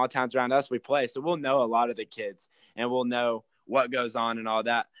bunch of small towns around us we play. So we'll know a lot of the kids and we'll know what goes on and all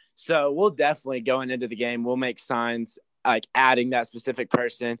that. So we'll definitely going into the game, we'll make signs like adding that specific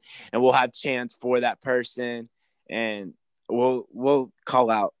person and we'll have chants for that person and we'll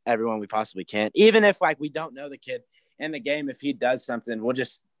call out everyone we possibly can. Even if like we don't know the kid in the game, if he does something, we'll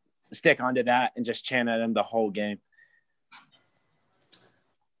just stick onto that and just chant at him the whole game.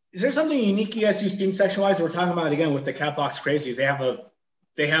 Is there something unique you guys do student section wise? We're talking about it again with the Catbox Crazies.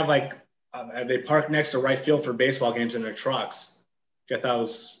 They park next to right field for baseball games in their trucks, which I thought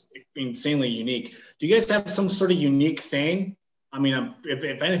was insanely unique. Do you guys have some sort of unique thing? I mean,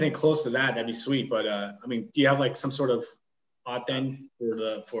 if anything close to that, that'd be sweet. But do you have like some sort of odd thing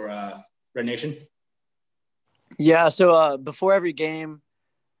for Red Nation? Yeah, so before every game,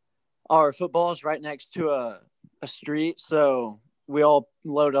 our football is right next to a street, so we all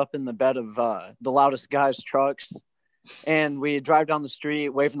load up in the bed of the loudest guys' trucks, and we drive down the street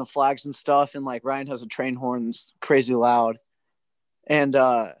waving the flags and stuff, and like Ryan has a train horn that's crazy loud, and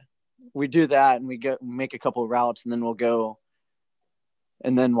we do that, and we make a couple of routes, and then we'll go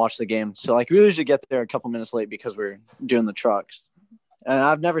and then watch the game. So like we usually get there a couple minutes late because we're doing the trucks. And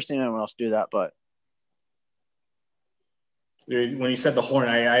I've never seen anyone else do that, but when you said the horn,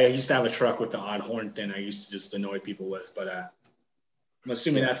 I used to have a truck with the odd horn thing I used to just annoy people with, but I'm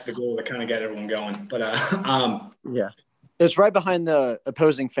assuming that's the goal to kind of get everyone going. But yeah. It's right behind the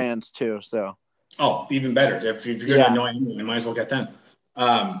opposing fans too, so even better. If you're not annoying anyone, you might as well get them.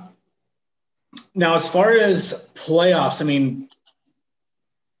 Now as far as playoffs, I mean,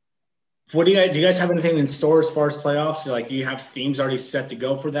 do you guys have anything in store as far as playoffs? Like, do you have themes already set to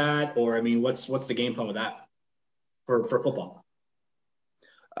go for that? Or, I mean, what's the game plan with that for football?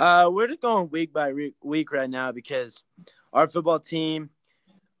 We're just going week by week right now because our football team,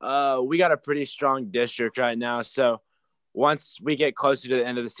 we got a pretty strong district right now. So once we get closer to the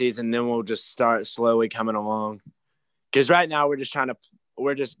end of the season, then we'll just start slowly coming along. Because right now we're just trying to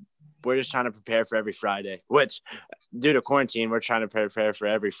prepare for every Friday, which due to quarantine, we're trying to prepare for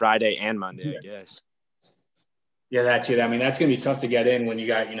every Friday and Monday, I guess. Yeah, that's it. I mean, that's going to be tough to get in when you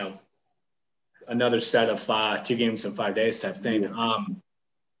got, another set of 2 games in 5 days type thing.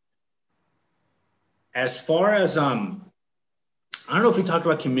 As far as I don't know if we talked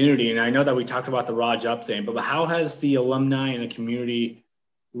about community, and I know that we talked about the Raj Up thing, but how has the alumni and the community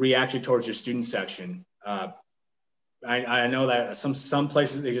reacted towards your student section? I know that some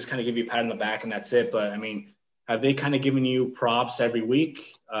places they just kind of give you a pat on the back and that's it, but I mean, have they kind of given you props every week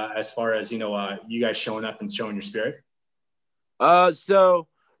as far as, you guys showing up and showing your spirit? So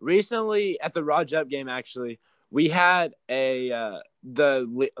recently at the Raj Up game, actually, we had the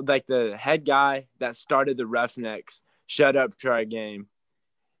head guy that started the Roughnecks showed up to our game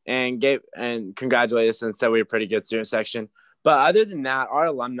and congratulated us and said we were a pretty good student section. But other than that, our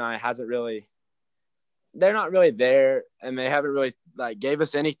alumni they're not really there, and they haven't really gave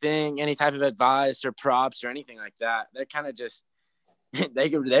us any type of advice or props or anything like that. They're kind of just they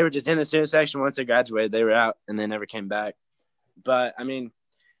were just in the student section. Once they graduated, they were out and they never came back. But I mean,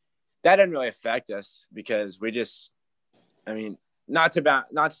 that didn't really affect us because we just, not to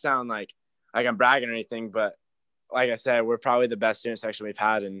sound like I'm bragging or anything, but like I said, we're probably the best student section we've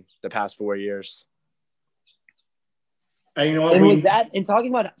had in the past 4 years. And you know what? Was that, and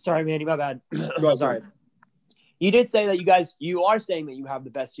talking about, sorry, Manny, my bad. Sorry. You did say that you are saying that you have the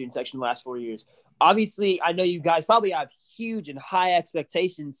best student section in the last 4 years. Obviously, I know you guys probably have huge and high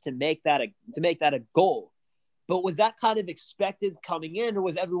expectations to make that a goal. But was that kind of expected coming in, or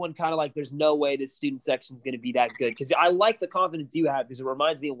was everyone kind of like, there's no way this student section is going to be that good? Because I like the confidence you have, because it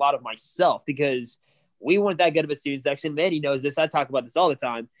reminds me a lot of myself, because we weren't that good of a student section. Manny knows this. I talk about this all the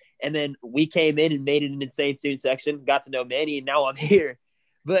time. And then we came in and made it an insane student section, got to know Manny, and now I'm here.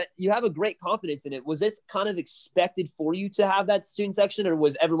 But you have a great confidence in it. Was this kind of expected for you to have that student section, or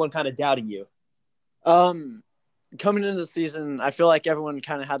was everyone kind of doubting you? Coming into the season, I feel like everyone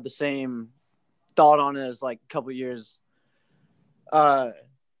kind of had the same thought on it as a couple years. The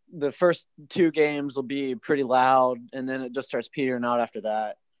first 2 games will be pretty loud, and then it just starts petering out after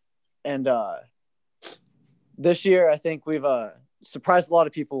that. And this year, I think we've surprised a lot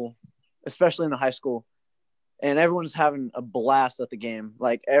of people, especially in the high school. And everyone's having a blast at the game.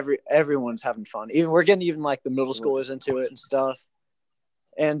 Everyone's having fun. We're getting the middle schoolers into it and stuff.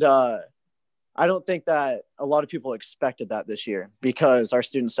 And I don't think that a lot of people expected that this year because our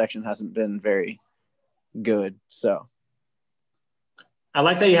student section hasn't been very good. So I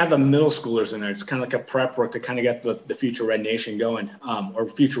like that you have the middle schoolers in there. It's kind of like a prep work to kind of get the future Red Nation going, or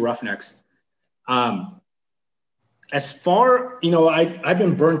future Roughnecks. As far, I've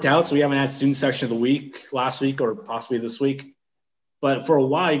been burnt out, so we haven't had student section of the week last week or possibly this week. But for a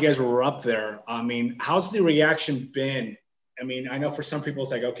while, you guys were up there. How's the reaction been? I know for some people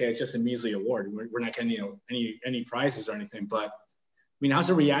it's like, okay, it's just a measly award. We're not getting, any prizes or anything. But, how's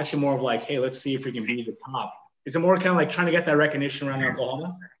the reaction more of like, hey, let's see if we can be the top? Is it more kind of like trying to get that recognition around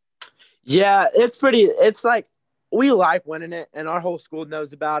Oklahoma? Yeah, it's like we like winning it, and our whole school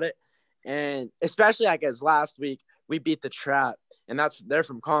knows about it. And especially, I guess, last week, we beat the Trap, and they're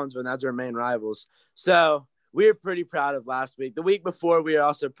from Collinsville, and that's our main rivals. So we were pretty proud of last week. The week before, we were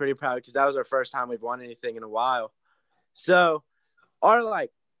also pretty proud because that was our first time we've won anything in a while. So our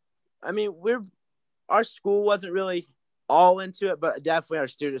school wasn't really all into it, but definitely our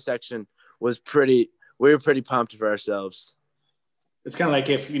student section we were pretty pumped for ourselves. It's kind of like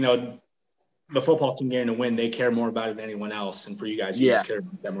if, the football team getting a win, they care more about it than anyone else. And for you guys, you guys care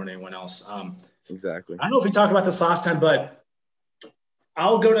about that more than anyone else. Exactly. I don't know if we talked about this last time, but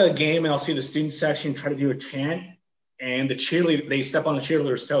I'll go to a game and I'll see the student section try to do a chant, and the cheerleader, they step on the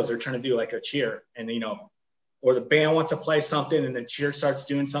cheerleader's toes. They're trying to do like a cheer, and or the band wants to play something and the cheer starts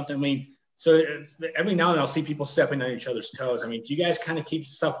doing something. So every now and then I'll see people stepping on each other's toes. Do you guys kind of keep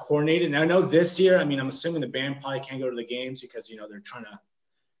stuff coordinated? And I know this year, I'm assuming the band probably can't go to the games because, they're trying to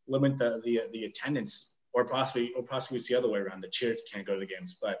limit the attendance, or possibly it's the other way around. The cheer can't go to the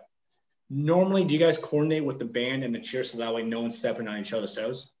games. But normally, do you guys coordinate with the band and the cheer so that way no one's stepping on each other's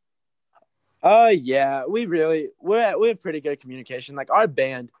toes? Yeah, we have pretty good communication. Like our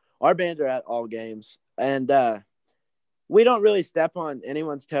band are at all games, and we don't really step on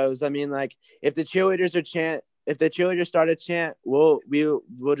anyone's toes. If the cheerleaders start a chant,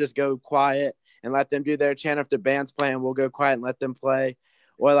 we'll just go quiet and let them do their chant. If the band's playing, we'll go quiet and let them play.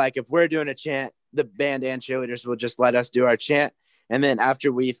 Or if we're doing a chant, the band and cheerleaders will just let us do our chant. And then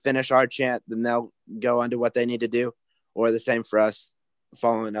after we finish our chant, then they'll go on to what they need to do, or the same for us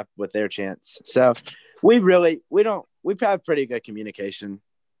following up with their chants. So we have pretty good communication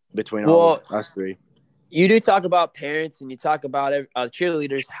between all us 3. You do talk about parents and you talk about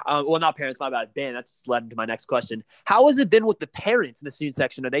cheerleaders. Well, not parents, my bad. Ben, that just led into my next question. How has it been with the parents in the student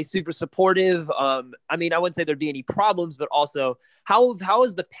section? Are they super supportive? I mean, I wouldn't say there'd be any problems, but also how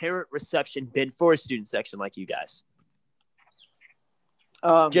has the parent reception been for a student section like you guys?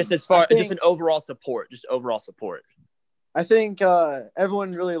 Just as far, just an overall support, I think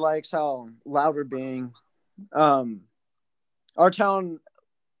everyone really likes how loud we're being. Our town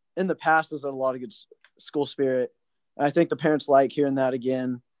in the past has had a lot of good school spirit. I think the parents like hearing that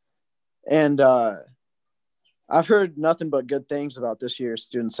again. And I've heard nothing but good things about this year's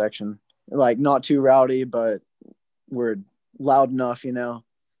student section. Like, not too rowdy, but we're loud enough, you know.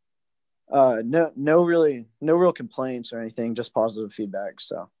 No real complaints or anything, just positive feedback.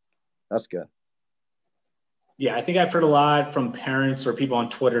 So that's good. Yeah, I think I've heard a lot from parents or people on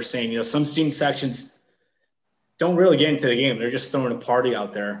Twitter saying, you know, some student sections don't really get into the game. They're just throwing a party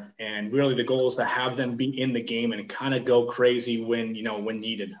out there. And really the goal is to have them be in the game and kind of go crazy when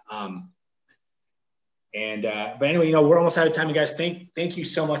needed. But anyway, you know, we're almost out of time, you guys. Thank you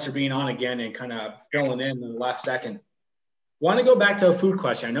so much for being on again and kind of filling in the last second. Want to go back to a food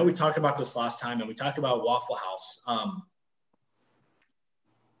question. I know we talked about this last time and we talked about Waffle House.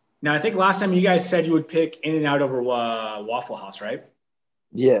 Now I think last time you guys said you would pick In-N-Out over Waffle House, right?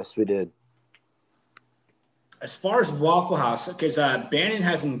 Yes, we did. As far as Waffle House, because Bannon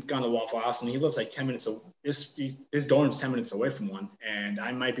hasn't gone to Waffle House, and he lives like 10 minutes. His dorm's 10 minutes away from one, and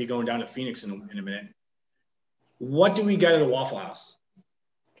I might be going down to Phoenix in a minute. What do we get at a Waffle House?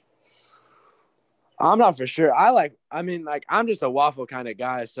 I'm not for sure. I'm just a waffle kind of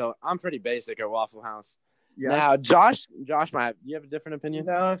guy, so I'm pretty basic at Waffle House. Yeah. Now, Josh, you have a different opinion?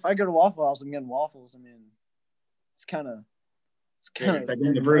 No, if I go to Waffle House, I'm getting waffles. I mean, it's kind of like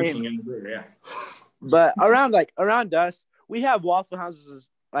in the Burger King and the burger, yeah. But around us, we have Waffle Houses,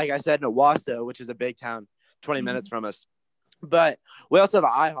 like I said, in Owasso, which is a big town, 20 minutes from us. But we also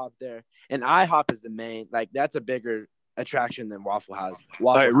have an IHOP there, and IHOP is the main, like, that's a bigger attraction than Waffle House.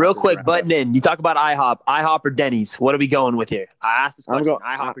 All right, real quick, button in. You talk about IHOP or Denny's. What are we going with here? I asked this question,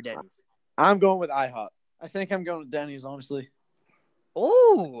 IHOP or Denny's? I'm going with IHOP. I think I'm going with Denny's, honestly.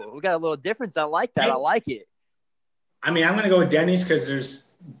 Oh, we got a little difference. I like that. I like it. I mean, I'm going to go with Denny's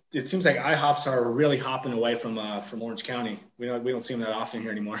because it seems like IHOPs are really hopping away from Orange County. We don't see them that often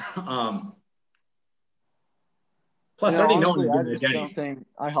here anymore. Plus, I already know I just don't think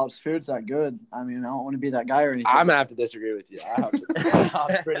IHOP's food's that good. I mean, I don't want to be that guy or anything. I'm going to have to disagree with you.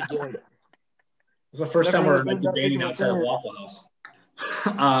 IHOP's pretty good. It's the first time we're debating outside of Waffle House.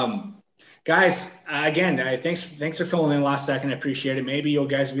 Guys, again, thanks for filling in last second. I appreciate it. Maybe you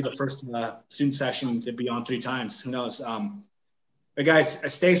guys will be the first student session to be on 3 times. Who knows? But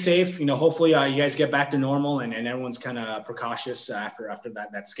guys, stay safe. You know, hopefully you guys get back to normal and everyone's kind of precautious after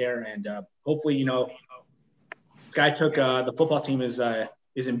that scare. And hopefully, you know, Skiatook, the football team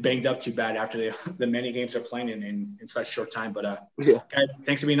isn't banged up too bad after the many games they're playing in such short time. But guys,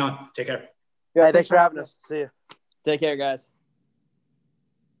 thanks for being on. Take care. Yeah, thanks for having us. See you. Take care, guys.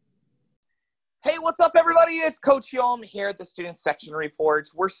 Hey, what's up, everybody? It's Coach Yom here at the Student Section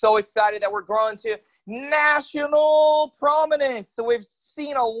Reports. We're so excited that we're growing to national prominence. So we've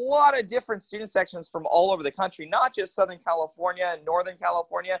seen a lot of different student sections from all over the country, not just Southern California and Northern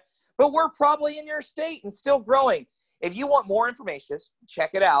California, but we're probably in your state and still growing. If you want more information,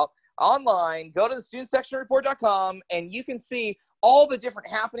 check it out online. Go to the studentsectionreport.com and you can see all the different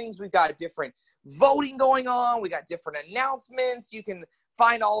happenings. We've got different voting going on. We got different announcements. You can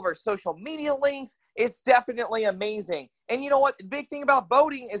find all of our social media links. It's definitely amazing. And you know what? The big thing about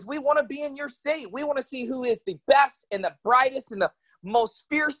voting is we want to be in your state. We want to see who is the best and the brightest and the most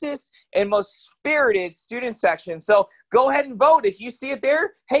fiercest and most spirited student section. So go ahead and vote. If you see it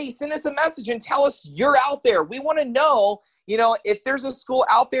there, hey, send us a message and tell us you're out there. We want to know, you know, if there's a school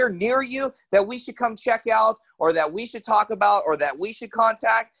out there near you that we should come check out or that we should talk about or that we should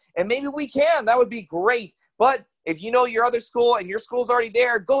contact. And maybe we can. That would be great. But if you know your other school and your school's already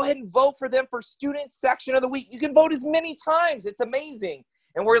there, go ahead and vote for them for Student Section of the Week. You can vote as many times. It's amazing.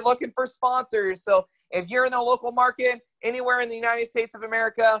 And we're looking for sponsors. So if you're in the local market, anywhere in the United States of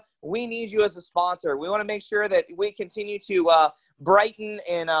America, we need you as a sponsor. We want to make sure that we continue to brighten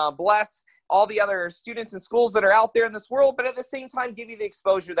and bless all the other students and schools that are out there in this world, but at the same time, give you the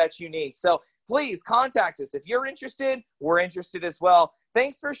exposure that you need. So please contact us. If you're interested, we're interested as well.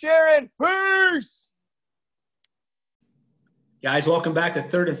 Thanks for sharing. Peace. Guys, welcome back to the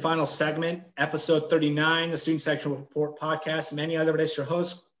third and final segment, episode 39, the Student Section Report podcast. Many other days, your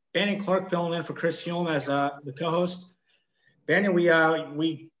host, Bannon Clark, filling in for Chris Hume as the co-host. Bannon,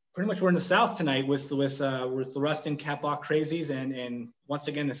 we pretty much were in the South tonight with the Ruston Catbox Crazies and once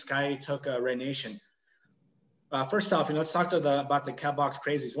again the Skiatook Red Nation. First off, let's talk about the Catbox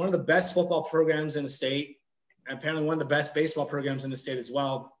Crazies. One of the best football programs in the state. Apparently one of the best baseball programs in the state as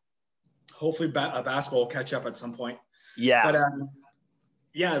well. Hopefully basketball will catch up at some point. Yeah. But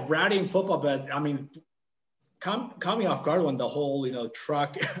yeah, rowdy in football, but I mean, caught me off guard when the whole,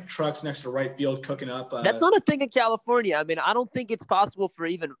 trucks next to right field cooking up. That's not a thing in California. I mean, I don't think it's possible for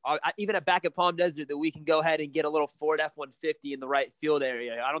even back at Palm Desert that we can go ahead and get a little Ford F-150 in the right field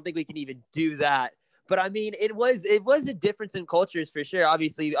area. I don't think we can even do that. But I mean, it was a difference in cultures for sure.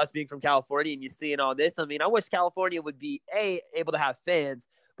 Obviously, us being from California and you seeing all this. I mean, I wish California would be able to have fans,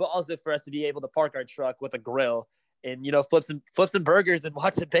 but also for us to be able to park our truck with a grill and flip some burgers and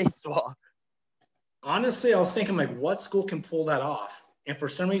watch the baseball. Honestly, I was thinking what school can pull that off? And for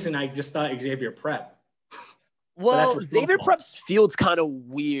some reason, I just thought Xavier Prep. Well, Xavier Prep's field's kind of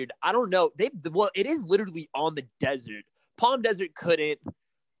weird. I don't know. It is literally on the desert. Palm Desert couldn't.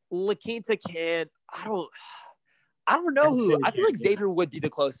 La Quinta can't. I don't know who. I feel like Xavier would be the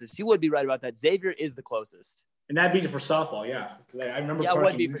closest. You would be right about that. Xavier is the closest. And that'd be for softball, yeah. I remember. Yeah, it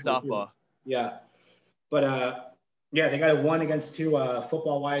would be for softball. Yeah, but yeah, they got a 1-2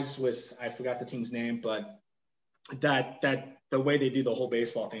 football-wise with I forgot the team's name, but that the way they do the whole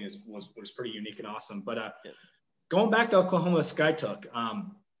baseball thing was pretty unique and awesome. But going back to Oklahoma Skiatook,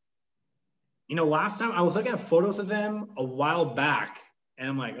 last time I was looking at photos of them a while back. And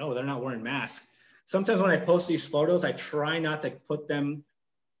I'm like, oh, they're not wearing masks. Sometimes when I post these photos, I try not to put them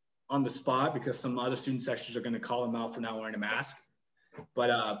on the spot because some other student sections are going to call them out for not wearing a mask. But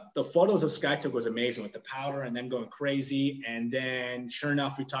the photos of Skiatook was amazing with the powder and them going crazy. And then sure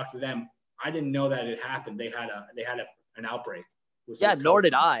enough, we talked to them. I didn't know that it happened. They had an outbreak. Yeah, nor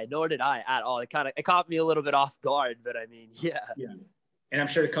did I at all. It caught me a little bit off guard, but I mean, yeah. And I'm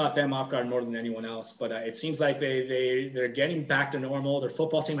sure it caught them off guard more than anyone else. But it seems like they're getting back to normal. Their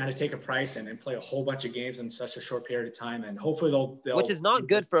football team had to take a price and play a whole bunch of games in such a short period of time. And hopefully they'll which is not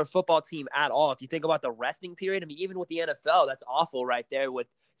good for a football team at all. If you think about the resting period, I mean, even with the NFL, that's awful right there with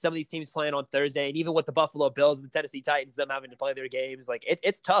some of these teams playing on Thursday. And even with the Buffalo Bills and the Tennessee Titans, them having to play their games. Like,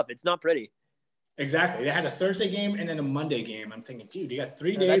 it's tough. It's not pretty. Exactly. They had a Thursday game and then a Monday game. I'm thinking, dude, you got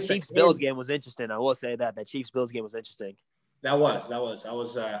 3 days. That Chiefs-Bills game was interesting. I will say that. That Chiefs-Bills game was interesting. That was.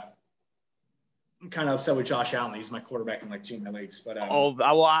 I'm kind of upset with Josh Allen. He's my quarterback in like 2 of my leagues. But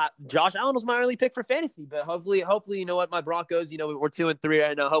Josh Allen was my early pick for fantasy. But hopefully, you know what, my Broncos. We're 2-3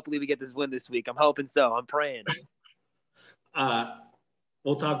 right now. Hopefully, we get this win this week. I'm hoping so. I'm praying.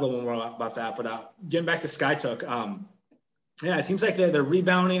 We'll talk a little more about that. But getting back to Skiatook, yeah, it seems like they're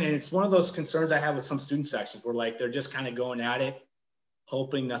rebounding, and it's one of those concerns I have with some student sections where they're just kind of going at it,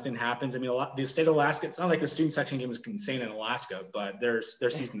 hoping nothing happens. I mean, the state of Alaska, it's not like the student section game is insane in Alaska, but their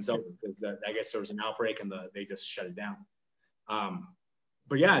season's over because I guess there was an outbreak and they just shut it down.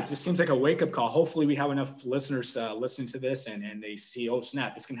 But yeah, it just seems like a wake-up call. Hopefully we have enough listeners listening to this and they see, oh,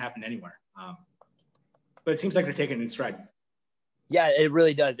 snap, this can happen anywhere. But it seems like they're taking it in stride. Yeah, it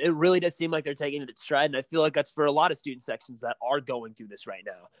really does. It really does seem like they're taking it in stride. And I feel like that's for a lot of student sections that are going through this right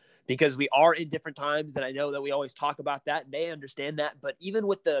now. Because we are in different times, and I know that we always talk about that, and they understand that. But even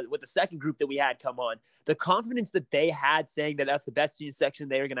with the second group that we had come on, the confidence that they had saying that that's the best student section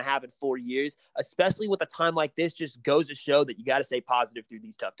they are going to have in 4 years, especially with a time like this, just goes to show that you got to stay positive through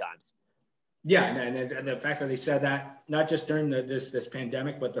these tough times. Yeah, and the fact that they said that not just during this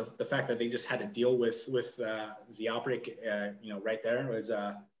pandemic, but the fact that they just had to deal with the outbreak, right there was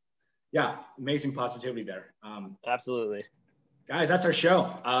amazing positivity there. Absolutely. Guys, that's our show.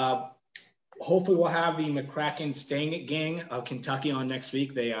 Hopefully we'll have the McCracken Staying Gang of Kentucky on next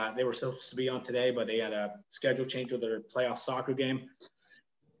week. They were supposed to be on today, but they had a schedule change with their playoff soccer game.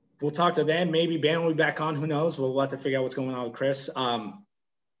 We'll talk to them. Maybe Bannon will be back on. Who knows? We'll have to figure out what's going on with Chris.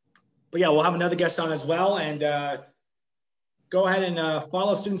 But yeah, we'll have another guest on as well. And go ahead and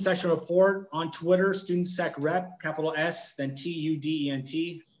follow Student Section Report on Twitter, Student Sec Rep, capital S, then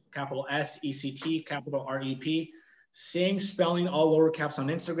TUDENT, capital SECT, capital REP. Same spelling, all lower caps on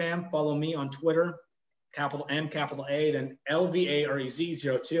Instagram. Follow me on Twitter, capital M, capital A, then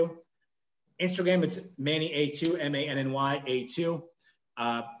LVAREZ02. Instagram, it's Manny A2, MANNY A2.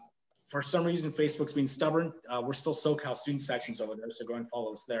 For some reason, Facebook's being stubborn. We're still SoCal student sections over there, so go and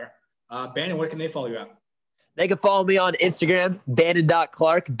follow us there. Bannon, where can they follow you at? They can follow me on Instagram,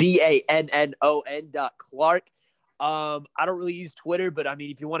 Bannon.Clark, BANNON.Clark. I don't really use Twitter, but I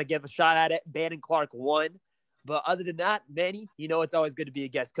mean, if you want to give a shot at it, Bannon Clark 1. But other than that, Manny, it's always good to be a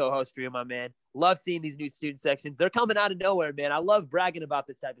guest co-host for you, my man. Love seeing these new student sections. They're coming out of nowhere, man. I love bragging about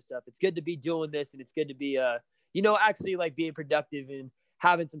this type of stuff. It's good to be doing this, and it's good to be, actually like being productive and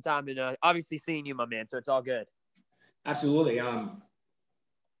having some time and obviously seeing you, my man. So it's all good. Absolutely.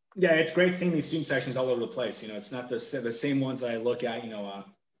 Yeah, it's great seeing these student sections all over the place. It's not the same ones that I look at,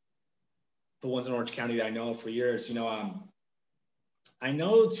 the ones in Orange County that I know for years. I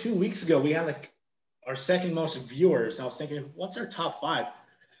know 2 weeks ago we had like our second most viewers. I was thinking, what's our top 5?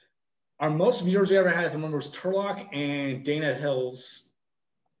 Our most viewers we ever had, if I remember, was Turlock and Dana Hills.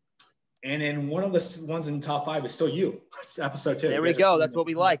 And then one of the ones in the top 5 is still you. It's episode 2. There we go. That's what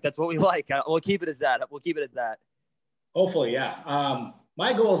we like. That's what we like. We'll keep it as that. We'll keep it at that. Hopefully, yeah.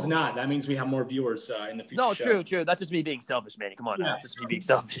 My goal is not. That means we have more viewers in the future. No, show. true. That's just me being selfish, man. Come on, yeah. That's just me being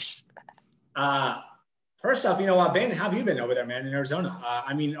selfish. First off, Ben, how have you been over there, man, in Arizona?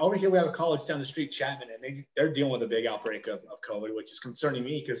 Over here we have a college down the street, Chapman, and they're dealing with a big outbreak of COVID, which is concerning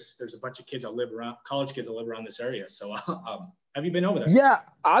me because there's a bunch of kids that live around, college kids that live around this area. So, have you been over there? Yeah,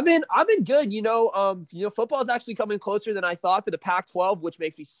 I've been good. Football is actually coming closer than I thought for the Pac-12, which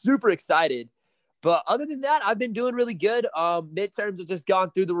makes me super excited. But other than that, I've been doing really good. Midterms have just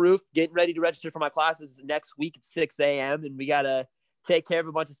gone through the roof, getting ready to register for my classes next week at 6 a.m. And we got to take care of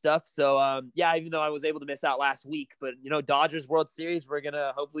a bunch of stuff. So, even though I was able to miss out last week, but, Dodgers World Series, we're going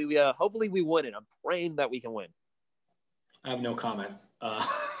to hopefully we win it. I'm praying that we can win. I have no comment.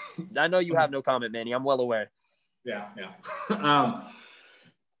 I know you have no comment, Manny. I'm well aware. Yeah.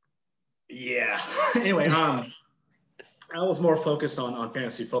 Anyway, I was more focused on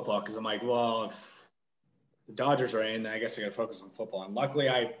fantasy football because I'm like, well, if the Dodgers are in, I guess I got to focus on football. And luckily,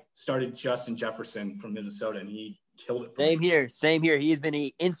 I started Justin Jefferson from Minnesota, and he killed it. Same here. He has been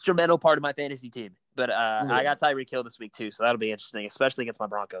an instrumental part of my fantasy team. But I got Tyreek Hill this week too, so that'll be interesting, especially against my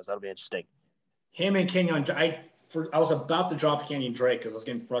Broncos. That'll be interesting. Him and Kenyon, I was about to drop Kenyon Drake because I was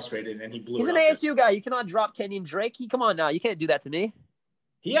getting frustrated, and he blew. He's an ASU guy. You cannot drop Kenyon Drake. Come on now, you can't do that to me.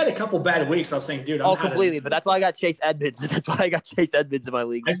 He had a couple bad weeks. I was saying, dude, completely. But that's why I got Chase Edmonds. That's why I got Chase Edmonds in my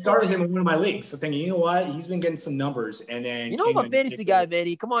league. I started him in one of my leagues. So thinking, you know what? He's been getting some numbers, and then I'm a fantasy guy,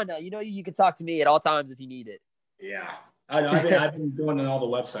 Manny. Come on now. You can talk to me at all times if you need it. Yeah, I know. I've been going on all the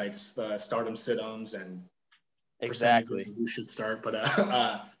websites, the stardom sit-ums, and exactly who should start. But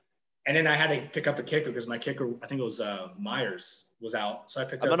and then I had to pick up a kicker because my kicker, I think it was Myers, was out. So I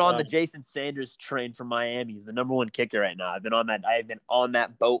picked up. I've been on the Jason Sanders train from Miami. He's the number 1 kicker right now. I've been on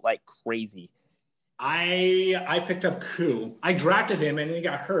that boat like crazy. I picked up Koo. I drafted him and then he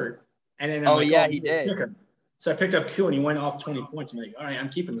got hurt. And then he did. Kicker. So I picked up Koo and he went off 20 points. I'm like, all right, I'm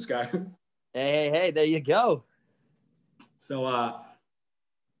keeping this guy. Hey, there you go. So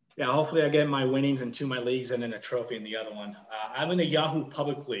hopefully I get my winnings in 2 of my leagues and then a trophy in the other one. I'm in the Yahoo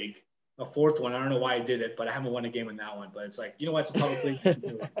Public League. A 4th one. I don't know why I did it, but I haven't won a game in that one. But it's like, it's a public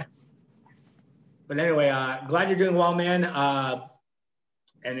league. But anyway, glad you're doing well, man.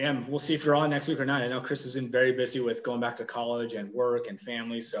 And we'll see if you're on next week or not. I know Chris has been very busy with going back to college and work and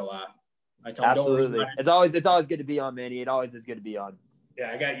family. So I told him, absolutely. It's always good to be on, Manny. It always is good to be on.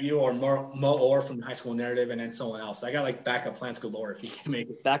 Yeah, I got you or Mo Orr from the High School Narrative, and then someone else. I got like backup plans galore if you can make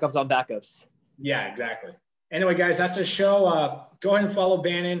it. Backups on backups. Yeah, exactly. Anyway, guys, that's our show. Go ahead and follow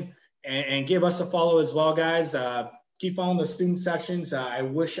Bannon. And give us a follow as well, guys. Keep following the student sections. I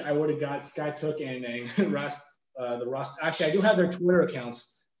wish I would have got Skiatook and Rust. Actually, I do have their Twitter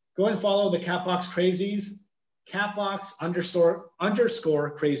accounts. Go ahead and follow the Catbox Crazies, Catbox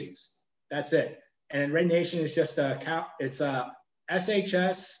 _ Crazies. That's it. And Red Nation is just it's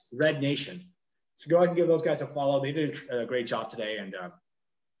SHS Red Nation. So go ahead and give those guys a follow. They did a great job today. And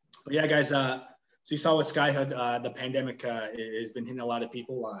but yeah, guys. So you saw with Skyhood, the pandemic has been hitting a lot of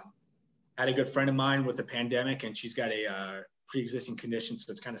people. I had a good friend of mine with the pandemic, and she's got a pre-existing condition,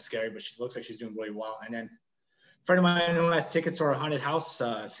 so it's kind of scary, but she looks like she's doing really well. And then a friend of mine who has tickets to our haunted house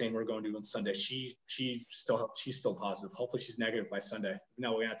thing we're going to do on Sunday. She's still positive. Hopefully she's negative by Sunday.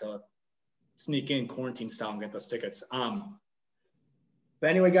 No, we have to sneak in quarantine style and get those tickets. But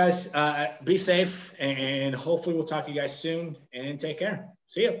anyway, guys, be safe, and hopefully we'll talk to you guys soon. And take care.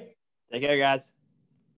 See you. Take care, guys.